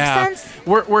 Does that make sense?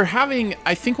 We're having,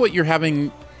 I think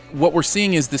what we're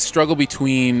seeing is this struggle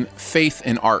between faith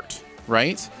and art,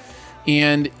 right?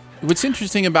 And what's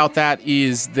interesting about that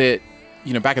is that,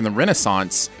 back in the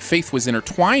Renaissance, faith was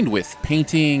intertwined with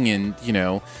painting and,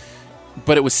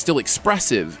 but it was still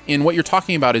expressive. And what you're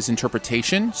talking about is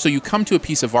interpretation. So you come to a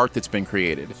piece of art that's been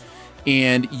created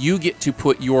and you get to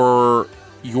put your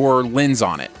lens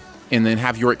on it and then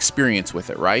have your experience with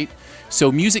it, right? So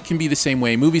music can be the same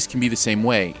way, movies can be the same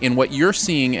way. And what you're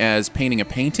seeing as painting a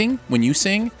painting when you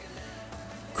sing,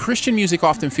 Christian music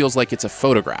often feels like it's a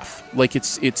photograph. Like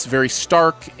it's very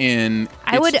stark and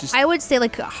I would say,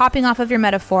 like, hopping off of your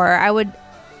metaphor, I would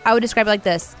describe it like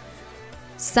this.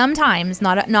 Sometimes,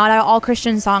 not all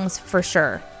Christian songs for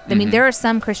sure. I mean, there are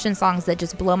some Christian songs that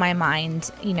just blow my mind.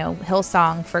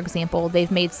 Hillsong, for example,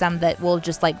 they've made some that will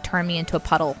just like turn me into a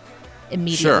puddle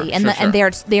immediately. Sure, And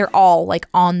they're all like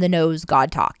on the nose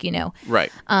God talk,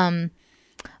 Right.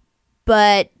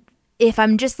 But if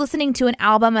I'm just listening to an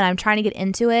album and I'm trying to get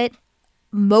into it,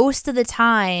 most of the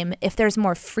time, if there's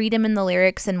more freedom in the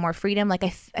lyrics and more freedom, like I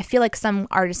feel like some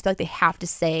artists feel like they have to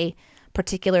say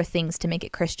particular things to make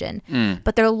it Christian.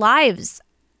 But their lives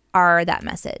are that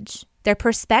message. Their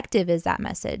perspective is that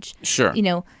message. Sure.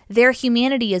 Their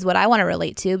humanity is what I want to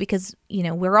relate to because,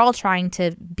 we're all trying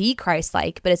to be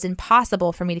Christ-like, but it's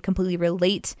impossible for me to completely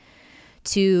relate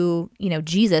to,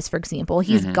 Jesus, for example.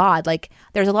 He's God. Like,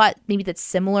 there's a lot maybe that's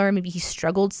similar. Maybe he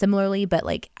struggled similarly, but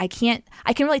like, I can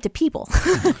relate to people.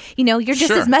 You're just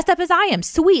Sure. as messed up as I am.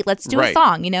 Sweet. Let's do a Right.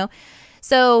 song,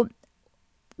 So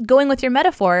going with your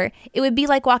metaphor, it would be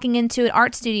like walking into an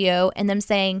art studio and them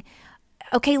saying,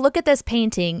 okay, look at this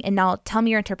painting and now tell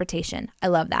me your interpretation. I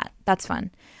love that. That's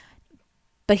fun.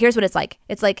 But here's what it's like.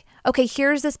 It's like, okay,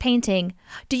 here's this painting.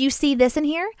 Do you see this in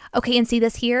here? Okay, and see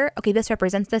this here? Okay, this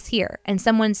represents this here. And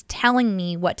someone's telling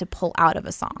me what to pull out of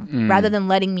a song rather than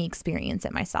letting me experience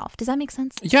it myself. Does that make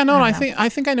sense? Yeah, no, I don't know.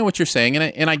 think I know what you're saying,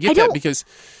 and I get I that don't- because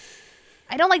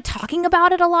I don't like talking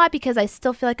about it a lot because I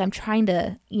still feel like I'm trying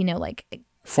to,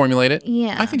 formulate it.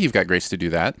 Yeah. I think you've got grace to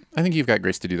do that. I think you've got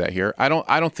grace to do that here. I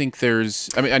don't think there's.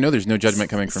 I mean, I know there's no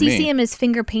judgment coming from me. CCM is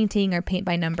finger painting or paint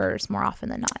by numbers more often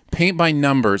than not. Paint by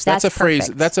numbers. That's a That's phrase.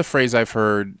 perfect. That's a phrase I've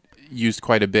heard used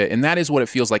quite a bit, and that is what it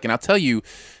feels like. And I'll tell you,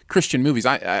 Christian movies.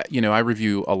 I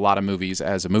review a lot of movies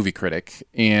as a movie critic,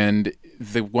 and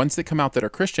the ones that come out that are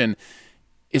Christian,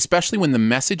 especially when the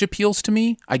message appeals to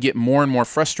me, I get more and more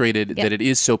frustrated that it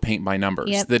is so paint by numbers.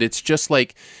 Yep. That it's just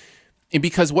like. And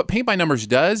because what paint by numbers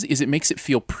does is it makes it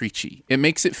feel preachy. It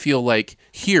makes it feel like,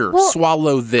 here,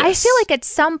 swallow this. I feel like at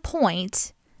some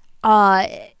point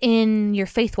in your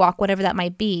faith walk, whatever that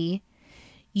might be,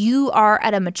 you are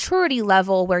at a maturity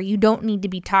level where you don't need to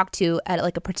be talked to at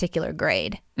like a particular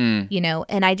grade, and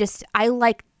I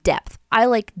like depth. I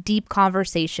like deep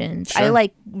conversations. I Sure.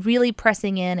 like really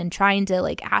pressing in and trying to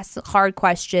like ask hard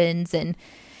questions and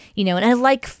I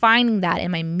like finding that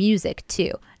in my music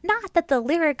too. Not that the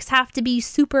lyrics have to be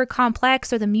super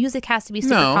complex or the music has to be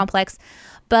super No. complex,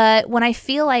 but when I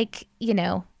feel like,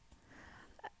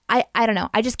 I don't know,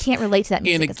 I just can't relate to that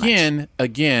music as much. And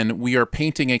again, we are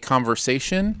painting a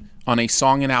conversation on a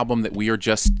song and album that we are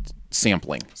just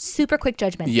sampling. Super quick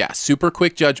judgment. Yeah, super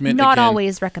quick judgment. Not again,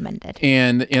 always recommended.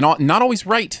 and not always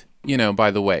right. By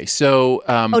the way. So,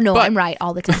 Oh no, but, I'm right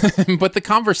all the time. but the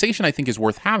conversation I think is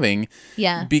worth having.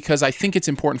 Yeah. Because I think it's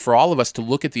important for all of us to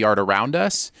look at the art around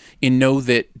us and know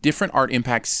that different art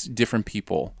impacts different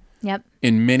people. Yep.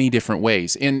 In many different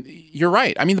ways. And you're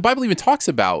right. I mean, the Bible even talks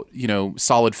about,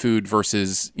 solid food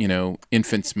versus,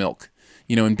 infant's milk,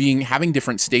 and having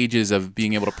different stages of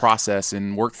being able to process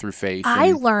and work through faith.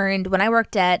 I learned when I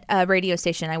worked at a radio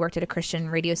station, I worked at a Christian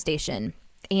radio station,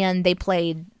 and they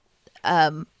played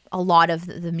a lot of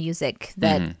the music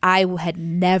that I had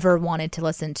never wanted to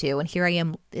listen to. And here I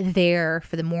am there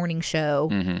for the morning show,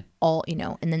 and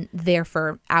then there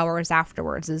for hours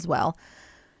afterwards as well.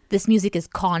 This music is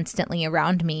constantly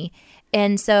around me.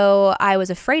 And so I was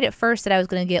afraid at first that I was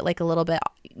going to get like a little bit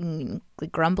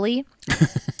grumbly.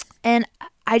 And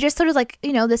I just sort of like,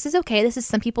 this is okay. This is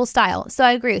some people's style. So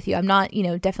I agree with you. I'm not,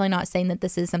 definitely not saying that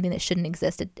this is something that shouldn't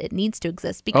exist. It needs to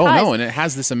exist because and it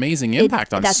has this amazing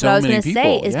impact on that's so what I was many gonna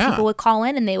people. say is people would call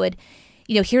in and they would,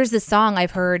 here's this song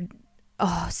I've heard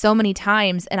so many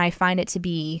times and I find it to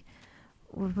be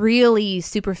really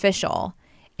superficial.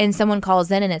 And someone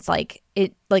calls in and it's like,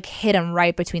 it like hit them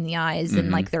right between the eyes and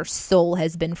like their soul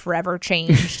has been forever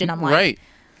changed. And I'm like, right.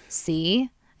 See,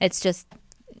 it's just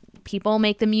people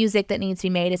make the music that needs to be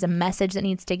made as a message that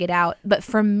needs to get out. But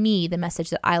for me, the message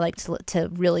that I like to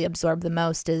really absorb the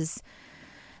most is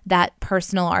that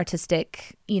personal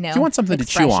artistic, You want something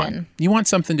expression. to chew on. You want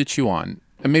something to chew on.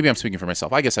 And maybe I'm speaking for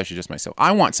myself. I guess I should just myself.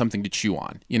 I want something to chew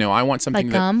on. I want something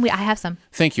Like that... gum? I have some.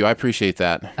 Thank you. I appreciate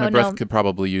that. My breath no. could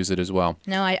probably use it as well.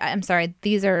 No, I'm sorry.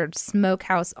 These are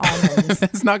Smokehouse almonds.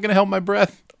 It's not going to help my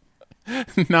breath.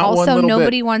 Not one Also, little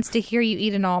nobody bit. wants to hear you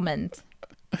eat an almond.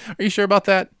 Are you sure about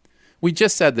that? We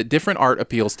just said that different art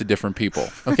appeals to different people.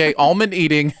 Okay? Almond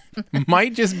eating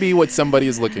might just be what somebody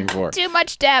is looking for. Too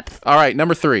much depth. All right,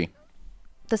 number 3.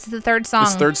 This is the third song.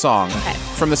 This third song. Okay.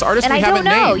 From this artist And we I haven't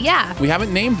don't know, named. yeah. We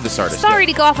haven't named this artist Sorry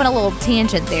yet. to go off on a little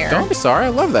tangent there. Don't be sorry. I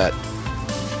love that.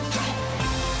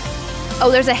 Oh,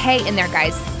 there's a hey in there,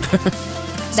 guys.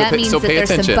 That means so that pay there's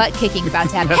attention. some butt kicking about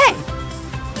to happen. Hey!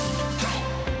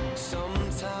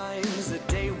 Sometimes the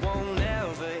day won't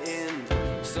ever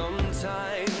end.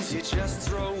 Sometimes you just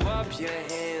throw up your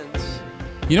hands.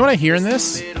 You know what I hear in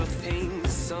this? Little things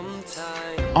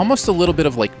sometimes. Almost a little bit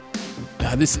of like,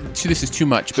 this is too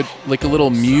much, but like a little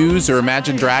Muse or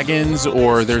Imagine Dragons,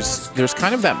 or there's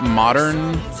kind of that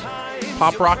modern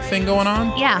pop rock thing going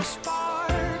on. Yeah.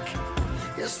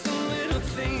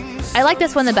 I like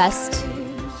this one the best.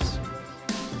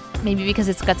 Maybe because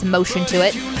it's got some motion to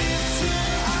it.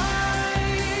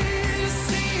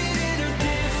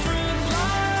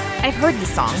 I've heard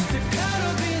this song.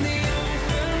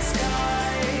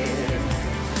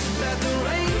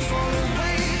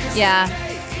 Yeah.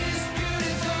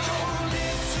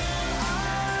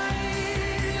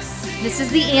 This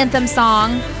is the anthem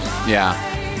song. Yeah.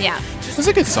 Yeah. It's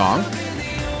a good song.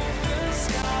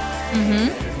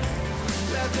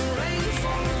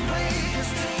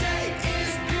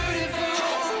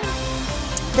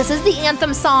 This is the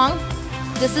anthem song.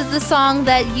 This is the song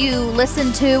that you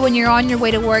listen to when you're on your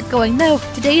way to work going, no,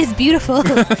 today is beautiful.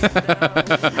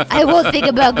 I won't think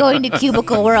about going to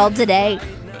Cubicle World today.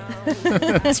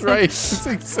 That's right. That's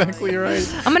exactly right.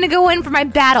 I'm going to go in for my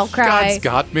battle cry. God's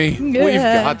got me. Yeah. We've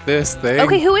got this thing.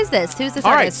 Okay, who is this? Who's this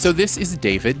All right, artist? so this is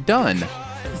David Dunn.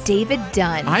 David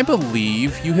Dunn. I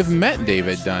believe you have met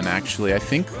David Dunn, actually. I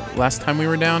think last time we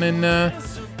were down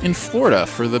in Florida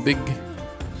for the big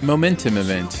Momentum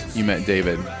event, you met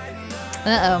David.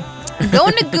 Uh-oh. I'm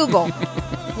going to Google.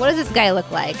 What does this guy look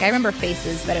like? I remember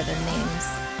faces better than names.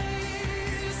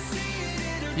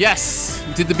 Yes.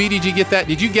 Did the BDG get that?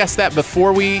 Did you guess that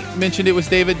before we mentioned it was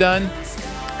David Dunn?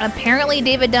 Apparently,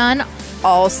 David Dunn,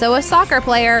 also a soccer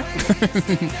player.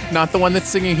 Not the one that's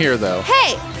singing here, though.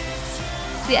 Hey!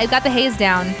 See, I've got the haze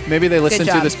down. Maybe they listened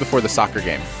to job. this before the soccer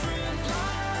game.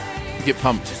 Get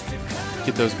pumped.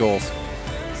 Get those goals.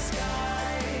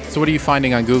 So what are you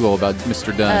finding on Google about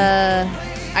Mr. Dunn?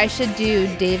 I should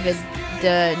do David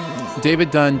Dunn.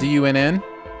 David Dunn, D-U-N-N?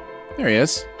 There he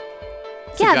is.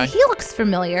 That's a Yeah, guy. he looks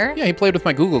familiar. Yeah, he played with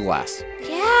my Google Glass.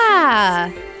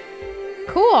 Yeah.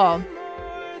 Cool.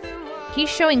 He's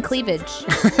showing cleavage.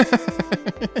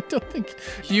 I don't think...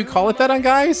 Do you call it that on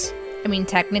guys? I mean,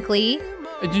 technically.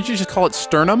 Didn't you just call it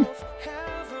sternum?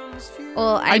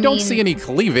 Well, I don't mean, see any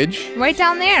cleavage. right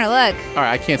down there. Look. All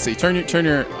right, I can't see. Turn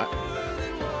your...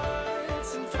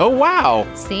 Oh, wow.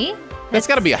 See? That's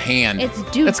got to be a hand. It's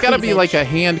dude That's got to be cleavage. like a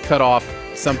hand cut off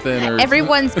something or...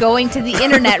 Everyone's going to the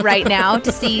internet right now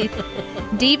to see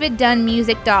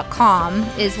DavidDunnMusic.com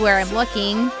is where I'm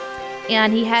looking.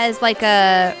 and he has like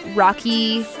a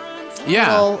Rocky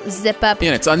little zip up.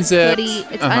 Yeah, it's unzipped. Hoodie.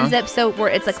 It's unzipped, so where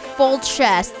it's like full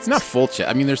chest. It's not full chest.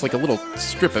 I mean, there's like a little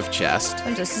strip of chest.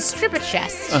 There's just a strip of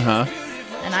chest. Uh-huh.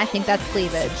 And I think that's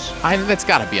cleavage. That's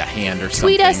got to be a hand or something.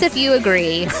 Tweet us if you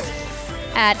agree.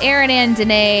 At Aaron and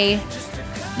Danae.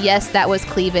 Yes, that was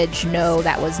cleavage. No,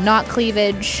 that was not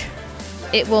cleavage.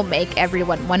 It will make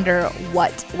everyone wonder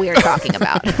what we're talking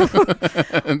about.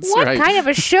 What kind of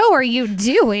a show are you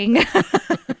doing?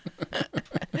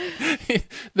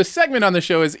 The segment on the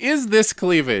show is this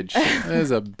cleavage? That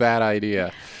is a bad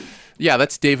idea. Yeah,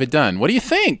 that's David Dunn. What do you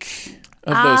think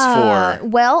of those four?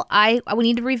 Well, we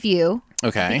need to review.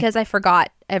 Okay. Because I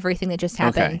forgot everything that just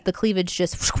happened. Okay. The cleavage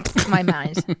just my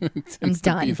mind. I'm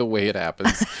done. To be the way it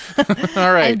happens.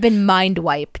 All right. I've been mind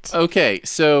wiped. Okay,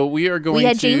 so we are going to... We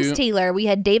had James Taylor. We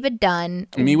had David Dunn.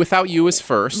 Me Without You is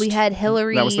first. We had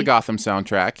Hillary. That was the Gotham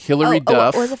soundtrack. Hillary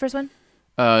Duff. What was the first one?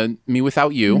 Me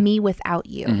Without You. Me Without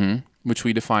You. Which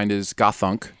we defined as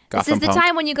Gothunk. This is the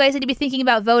time when you guys need to be thinking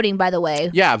about voting, by the way.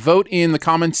 Yeah, vote in the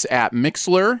comments at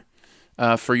Mixlr.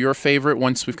 For your favorite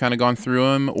once we've kind of gone through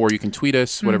them, or you can tweet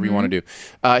us, whatever you want to do.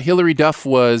 Hillary Duff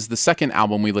was the second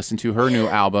album we listened to, her new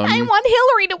album. I want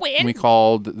Hillary to win. We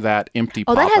called that Empty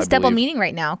Pop, that has I double believe. meaning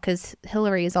right now because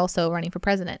Hillary is also running for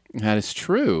president. That is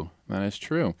true. That is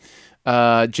true.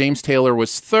 James Taylor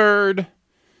was third,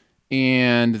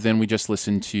 and then we just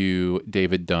listened to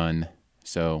David Dunn.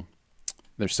 So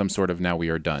there's some sort of "now we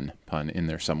are done" pun in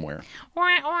there somewhere.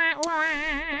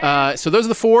 So those are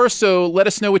the four. So let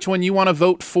us know which one you want to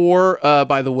vote for.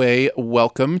 By the way,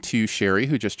 welcome to Sherry,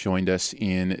 who just joined us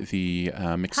in the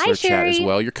Mixlr chat as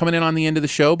well. You're coming in on the end of the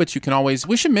show, but you can always,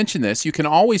 we should mention this, you can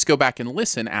always go back and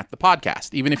listen at the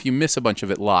podcast. Even if you miss a bunch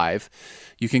of it live,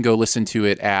 you can go listen to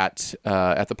it at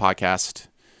the podcast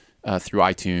through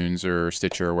iTunes or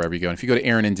Stitcher or wherever you go. And if you go to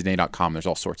aaronanddanae.com, there's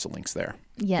all sorts of links there.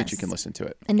 Yes. That you can listen to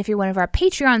it. And if you're one of our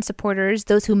Patreon supporters,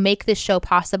 those who make this show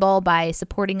possible by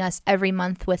supporting us every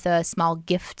month with a small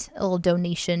gift, a little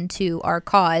donation to our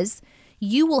cause,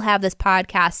 you will have this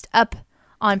podcast up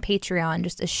on Patreon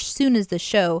just as soon as the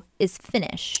show is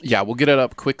finished. Yeah, we'll get it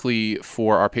up quickly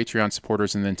for our Patreon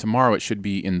supporters, and then tomorrow it should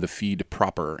be in the feed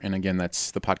proper. And again, the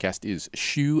podcast is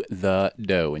Shoe the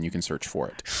Dough, and you can search for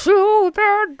it. Shoe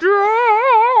the Dough!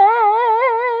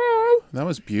 That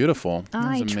was beautiful.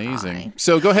 That was amazing. Try.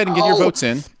 So go ahead and get your votes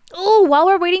in. Oh, while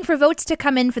we're waiting for votes to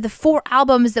come in for the 4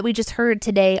 albums that we just heard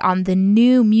today on the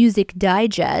New Music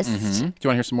Digest. Do you want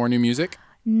to hear some more new music?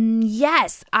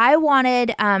 Yes, I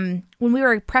wanted, when we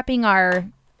were prepping our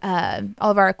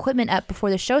all of our equipment up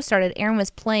before the show started, Aaron was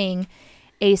playing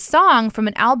a song from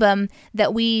an album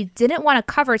that we didn't want to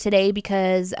cover today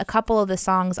because a couple of the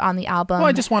songs on the album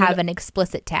have an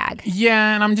explicit tag.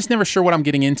 Yeah, and I'm just never sure what I'm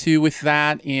getting into with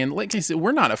that. And like I said,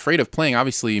 we're not afraid of playing,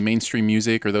 obviously, mainstream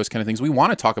music or those kind of things. We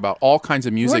want to talk about all kinds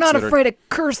of music. We're not afraid of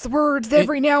curse words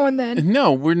every now and then.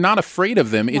 No, we're not afraid of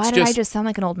them. Why did I just sound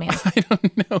like an old man? I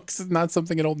don't know, because it's not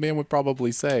something an old man would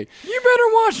probably say. You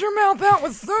better wash your mouth out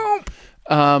with soap.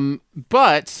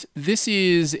 But this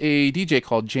is a DJ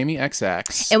called Jamie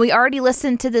XX. And we already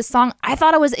listened to this song. I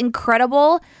thought it was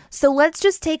incredible. So let's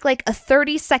just take like a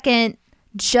 30-second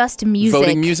just music.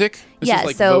 Voting music? This is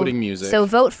like voting music. So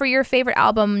vote for your favorite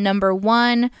album. Number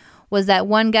 1 was that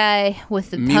one guy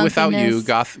with the Me Without You,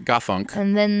 Gothunk.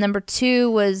 And then number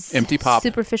 2 was Empty Pop.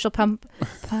 Superficial Pop.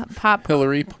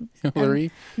 Hillary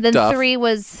Then Duff. 3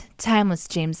 was Timeless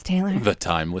James Taylor. The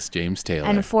Timeless James Taylor.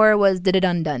 And 4 was Did It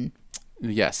Undone.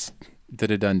 Yes.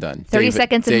 Did it done. 30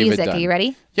 seconds of music. Dunn. Are you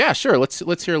ready? Yeah, sure. Let's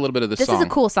hear a little bit of this song. This is a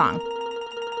cool song.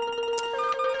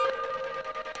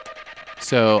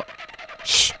 So,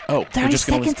 Shh. we're 30 just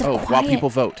going to seconds listen. of While quiet. people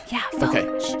vote. Yeah, vote.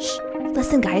 Okay. Shh, shh.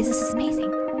 Listen, guys, this is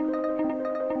amazing.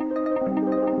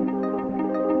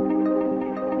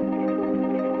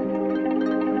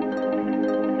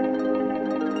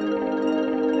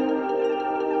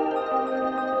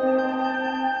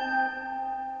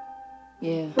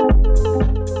 Yeah.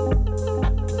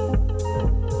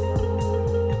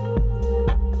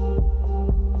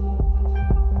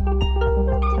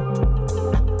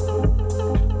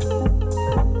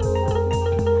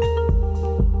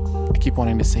 I keep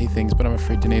wanting to say things, but I'm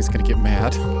afraid Danae's going to get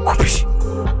mad.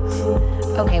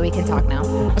 Okay, we can talk now.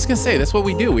 I was going to say, that's what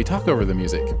we do. We talk over the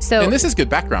music. So- and this is good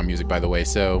background music, by the way.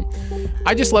 So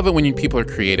I just love it when people are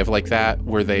creative like that,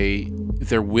 where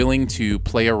they're willing to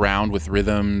play around with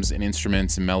rhythms and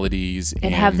instruments and melodies.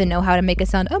 And have the know-how to make it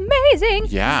sound amazing.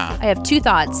 Yeah. I have 2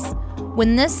 thoughts.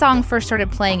 When this song first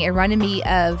started playing, it reminded me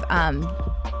of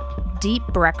Deep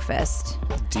Breakfast.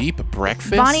 Deep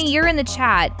Breakfast? Bonnie, you're in the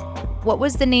chat. What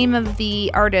was the name of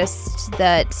the artist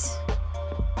that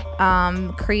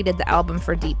created the album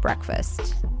for Deep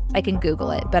Breakfast. I can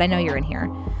Google it, but I know you're in here.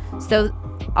 So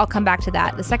I'll come back to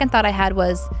that. The second thought I had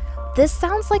was, this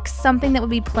sounds like something that would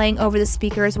be playing over the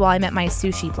speakers while I'm at my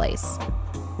sushi place.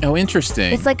 Oh,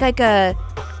 interesting. It's like a,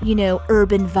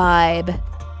 urban vibe,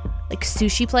 like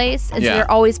sushi place. And so Yeah.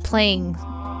 they're always playing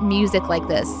music like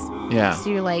this. Yeah. So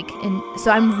you're like, and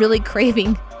so I'm really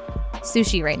craving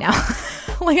sushi right now.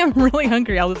 Like I'm really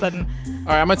hungry all of a sudden. All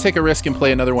right, I'm going to take a risk and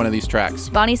play another one of these tracks.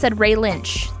 Bonnie said Ray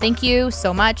Lynch. Thank you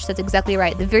so much. That's exactly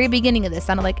right. The very beginning of this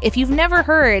sounded like, if you've never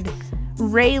heard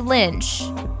Ray Lynch,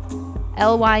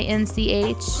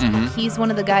 Lynch, he's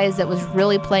one of the guys that was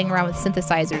really playing around with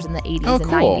synthesizers in the 80s and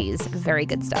cool. 90s. Very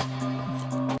good stuff.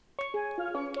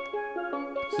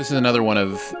 So this is another one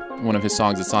of his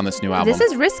songs that's on this new album. This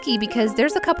is risky because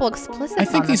there's a couple explicits. I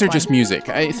think on these this are just one. music.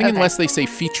 I think Okay. unless they say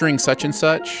featuring such and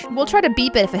such. We'll try to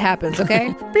beep it if it happens,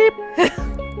 okay? Beep.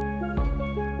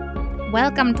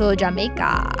 Welcome to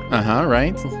Jamaica. Uh-huh,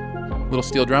 right? Little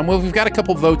steel drum. Well, we've got a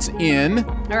couple votes in.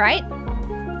 All right.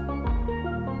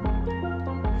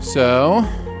 So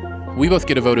we both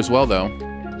get a vote as well, though.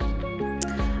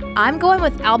 I'm going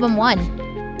with album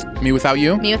 1. Me Without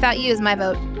You? Me Without You is my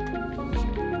vote.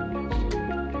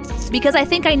 Because I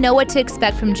think I know what to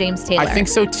expect from James Taylor. I think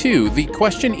so, too. The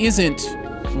question isn't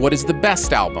what is the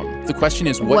best album. The question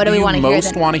is what do do we you wanna hear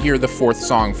most then? want to hear the fourth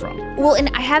song from? Well, and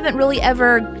I haven't really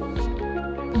ever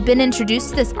been introduced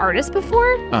to this artist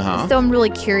before. Uh-huh. So I'm really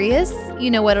curious,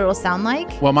 what it'll sound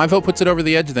like. Well, my vote puts it over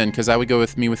the edge then, because I would go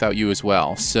with Me Without You as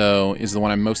well. So is the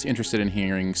one I'm most interested in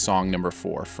hearing song number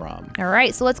 4 from. All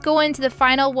right, so let's go into the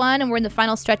final one, and we're in the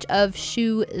final stretch of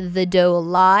Shoe the Dough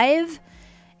Live.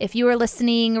 If you are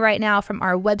listening right now from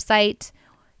our website,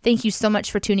 thank you so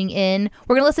much for tuning in.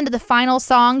 We're going to listen to the final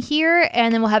song here,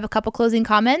 and then we'll have a couple closing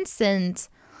comments. And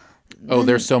Oh,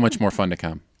 there's so much more fun to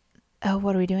come. oh,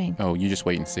 what are we doing? Oh, you just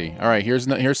wait and see. All right, here's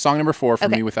song number 4 from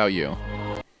Okay. Me Without You.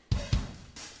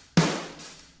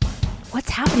 What's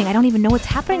happening? I don't even know what's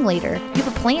happening later. You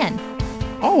have a plan.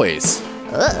 Always.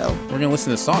 Oh. We're going to listen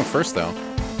to the song first, though.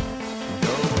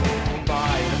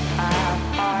 By the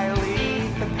path I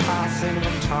lead, the passing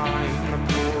of time,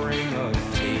 the pouring of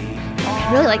tea.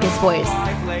 I really like his voice.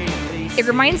 I've lately It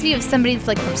reminds me of somebody that's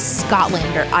like from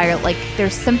Scotland or Ireland. Like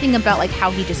there's something about like how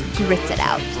he just grits it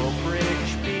out.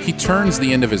 He turns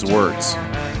the end of his words.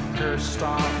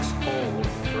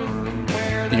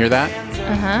 You hear that?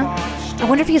 I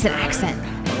wonder if he has an accent.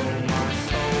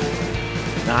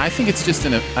 No, I think it's just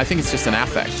an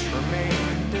affect.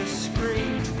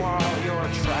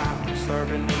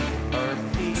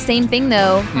 Same thing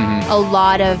though. A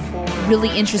lot of really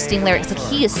interesting lyrics. Like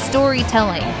he is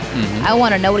storytelling. I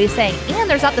want to know what he's saying. And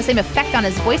there's not the same effect on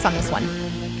his voice on this one.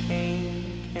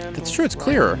 That's true. It's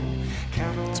clearer.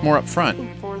 It's more up front.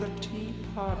 For the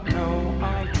teapot, no,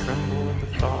 I tremble at the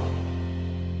thought.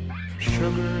 Sugar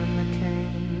in the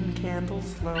cane,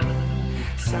 candles low.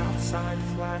 Southside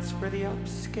flats where the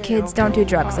upscale. Kids, don't do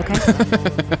drugs, okay?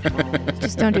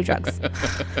 Just don't do drugs.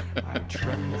 I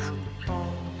tremble at the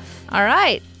thought. All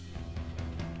right.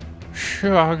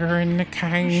 Sugar in the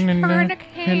cane and the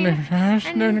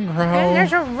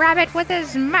there's a rabbit with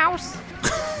his mouse.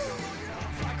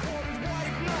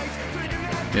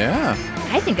 Yeah.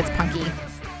 I think it's punky.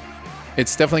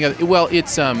 It's definitely got. Well,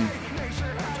 it's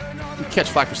you catch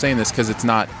flack for saying this because it's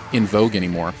not in vogue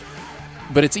anymore,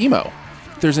 but it's emo.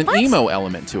 There's an What? emo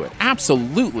element to it.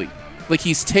 Absolutely. Like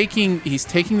he's taking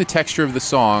the texture of the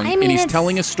song I mean, and he's it's-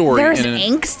 telling a story. There's in an-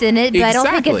 angst in it, but I don't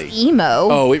think it's Exactly. emo.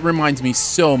 Oh, it reminds me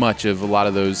so much of a lot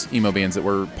of those emo bands that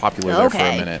were popular there for a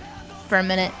Okay. minute. For a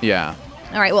minute. Yeah.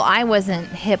 All right, well, I wasn't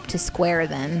hip to Square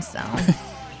then, so.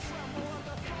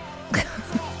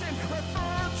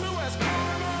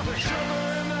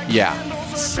 Yeah.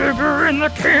 Sugar in the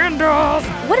candles.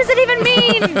 What does it even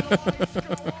mean?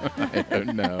 I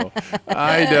don't know.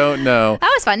 I don't know.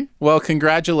 That was fun. Well,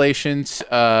 congratulations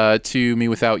to Me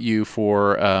Without You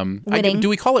for Winning. do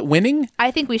we call it winning?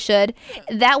 I think we should.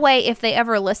 That way, if they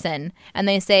ever listen and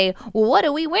they say, well, what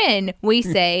do we win? We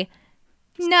say,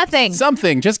 nothing.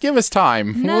 Something. Just give us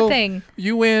time. Nothing.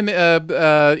 You win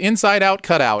inside out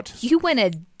cutout You win a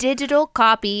digital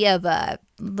copy of a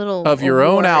little of your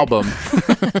own award. album.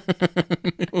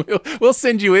 We'll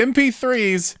send you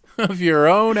MP3s of your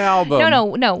own album.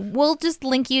 No. We'll just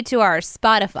link you to our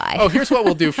Spotify. Oh, here's what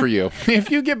we'll do for you. If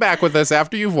you get back with us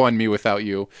after you've won Me Without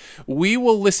You, we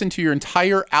will listen to your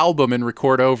entire album and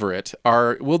record over it.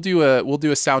 We'll do a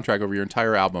soundtrack over your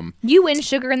entire album. You win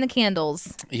Sugar and the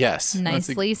Candles. Yes.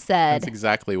 Nicely said. That's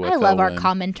exactly what I love they'll our win.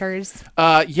 commenters.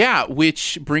 Yeah,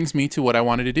 which brings me to what I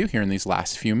wanted to do here in these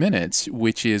last few minutes,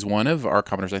 which is one of our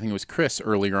commenters, I think it was Chris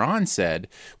earlier on, said,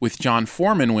 with John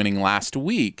Foreman winning last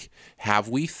week, have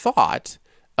we thought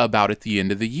about at the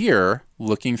end of the year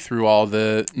looking through all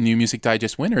the New Music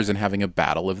Digest winners and having a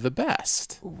battle of the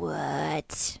best?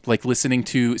 What? Like listening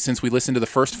to, since we listened to the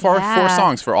first four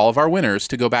songs for all of our winners,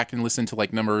 to go back and listen to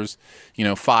like numbers,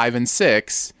 5 and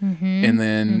 6, and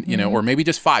then, or maybe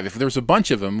just 5. If there's a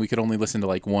bunch of them, we could only listen to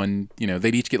like one,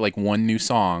 they'd each get like one new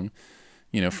song,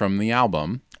 from the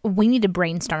album. We need to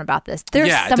brainstorm about this. There's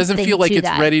it doesn't feel like it's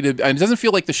that. ready to, it doesn't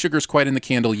feel like the sugar's quite in the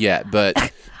candle yet, but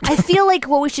I feel like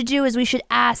what we should do is we should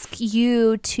ask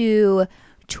you to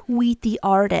tweet the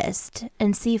artist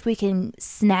and see if we can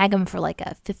snag them for like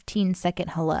a 15-second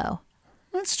hello.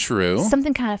 that's true.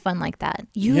 Something kind of fun like that.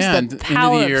 Use and the end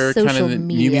power of the year, of social kind of the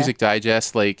media. New Music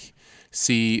Digest, like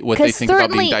see what they 'Cause think about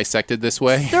being certainly- dissected this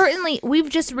way. Certainly, we've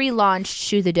just relaunched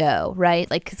Shoe the Dough, right?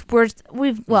 Like 'cause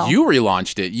You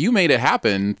relaunched it. You made it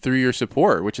happen through your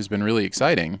support, which has been really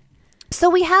exciting. So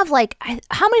we have like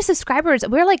how many subscribers?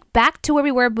 We're like back to where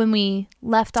we were when we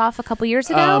left off a couple years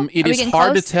ago. It Are we is getting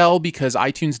hard close? to tell because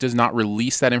iTunes does not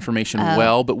release that information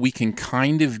well, but we can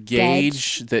kind of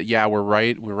gauge that. Yeah, we're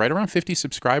right around 50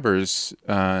 subscribers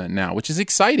now, which is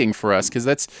exciting for us because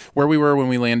that's where we were when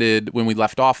we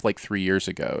left off like 3 years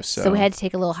ago. So we had to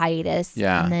take a little hiatus.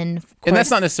 Yeah. And then And that's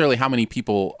not necessarily how many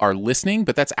people are listening,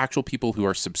 but that's actual people who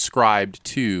are subscribed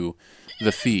to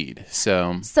the feed.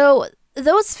 So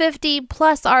those 50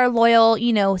 plus our loyal,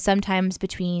 sometimes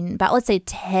between about, let's say,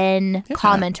 10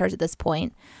 commenters at this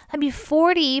point. That'd be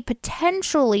 40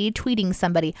 potentially tweeting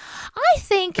somebody. I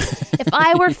think if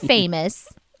I were famous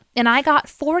and I got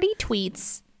 40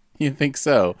 tweets, you think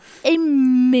so? I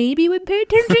maybe would pay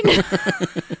attention.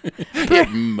 It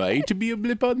might be a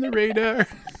blip on the radar.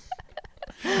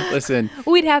 Listen,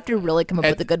 We'd have to really come up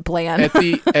with a good plan. at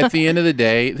the end of the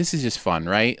day, this is just fun,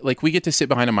 right? Like we get to sit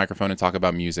behind a microphone and talk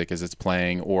about music as it's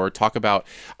playing, or talk about.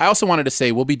 I also wanted to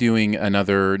say we'll be doing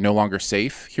another No Longer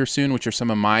Safe here soon, which are some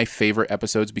of my favorite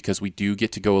episodes because we do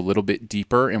get to go a little bit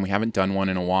deeper, and we haven't done one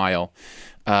in a while,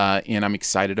 and I'm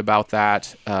excited about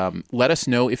that. Let us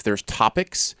know if there's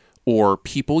topics or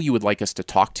people you would like us to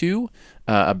talk to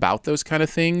about those kind of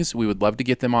things. We would love to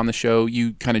get them on the show.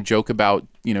 You kind of joke about,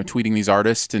 tweeting these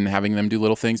artists and having them do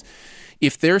little things.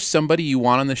 If there's somebody you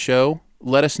want on the show,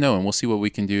 let us know and we'll see what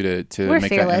we can do to We're make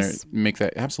fearless. make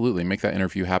that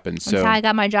interview happen. That's So how I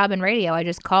got my job in radio. I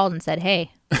just called and said,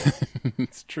 hey,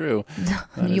 it's true.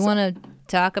 you want to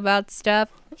talk about stuff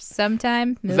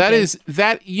sometime? That Okay. is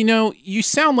that, you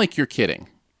sound like you're kidding.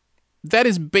 That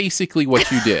is basically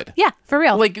what you did. Yeah, for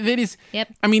real. Like that is, Yep.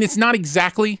 I mean, it's not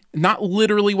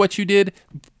literally what you did,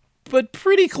 but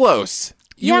pretty close.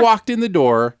 You Yeah. walked in the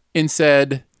door and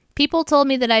said, People told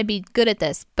me that I'd be good at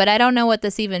this, but I don't know what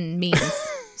this even means.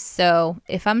 So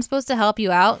if I'm supposed to help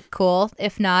you out, cool.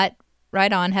 If not,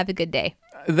 right on. Have a good day.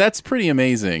 that's pretty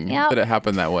amazing Yep. that it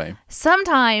happened that way.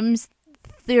 Sometimes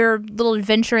their little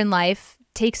adventure in life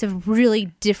takes a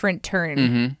really different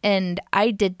turn. And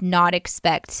I did not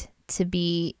expect to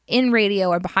be in radio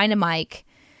or behind a mic,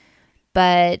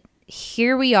 but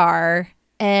here we are.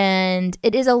 And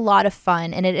it is a lot of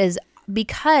fun. And it is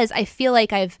because I feel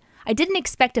like I didn't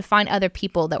expect to find other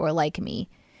people that were like me.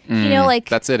 Like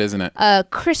That's it, isn't it? a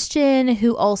Christian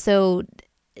who also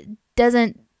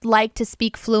doesn't like to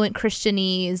speak fluent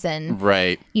Christianese and,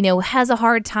 Right. has a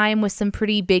hard time with some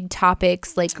pretty big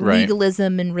topics like Right.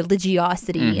 legalism and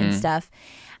religiosity and stuff.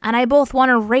 And I both want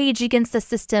to rage against the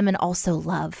system and also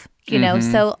love,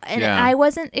 So, and Yeah. I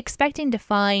wasn't expecting to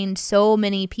find so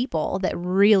many people that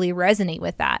really resonate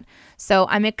with that. So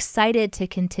I'm excited to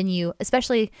continue,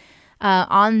 especially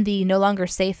on the No Longer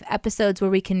Safe episodes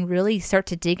where we can really start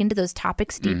to dig into those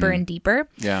topics deeper and deeper.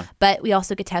 Yeah. But we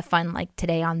also get to have fun like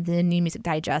today on the New Music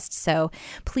Digest. So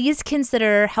please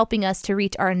consider helping us to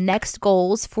reach our next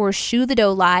goals for Shoe the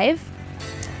Dough Live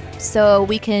so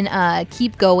we can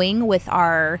keep going with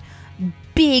our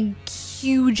big,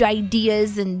 huge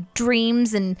ideas and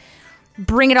dreams and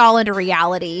bring it all into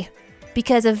reality.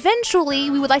 Because eventually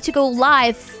we would like to go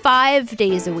live 5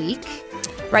 days a week.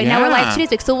 Right now we're live Yeah. 2 days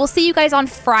a week. So we'll see you guys on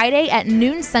Friday at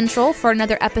noon Central for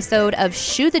another episode of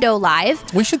Shoe the Dough Live.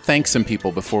 We should thank some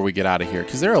people before we get out of here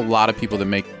because there are a lot of people that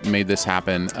made this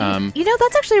happen. You know,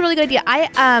 that's actually a really good idea.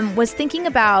 I was thinking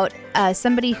about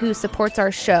somebody who supports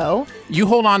our show. You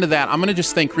hold on to that. I'm going to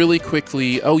just think really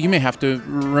quickly. Oh, you may have to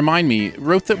remind me.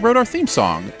 Wrote our theme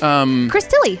song. Chris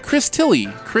Tilley. Chris Tilley.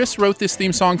 Chris wrote this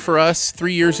theme song for us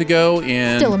 3 years ago,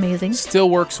 and Still amazing. Still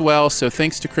works well. So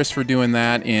thanks to Chris for doing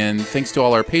that, and thanks to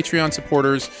all our Patreon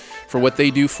supporters for what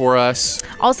they do for us.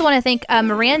 Also want to thank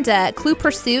Miranda, Clue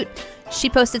Pursuit. She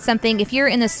posted something. If you're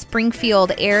in the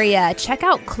Springfield area, check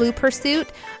out Clue Pursuit.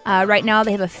 Right now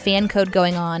they have a fan code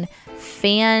going on,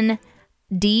 FANDF20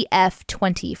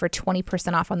 for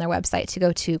 20% off on their website to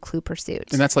go to Clue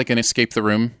Pursuit. And that's like an escape the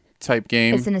room type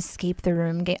game. It's an escape the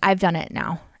room game. I've done it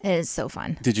now. It is so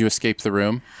fun. Did you escape the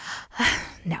room?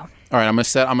 No. All right, I'm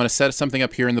gonna set something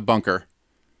up here in the bunker.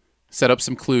 Set up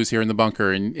some clues here in the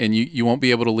bunker, and you won't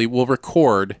be able to leave. We'll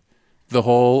record the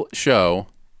whole show,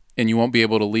 and you won't be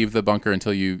able to leave the bunker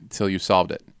until you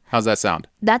solved it. How's that sound?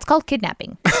 That's called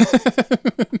kidnapping.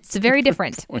 It's very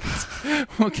different.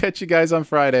 We'll catch you guys on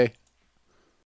Friday.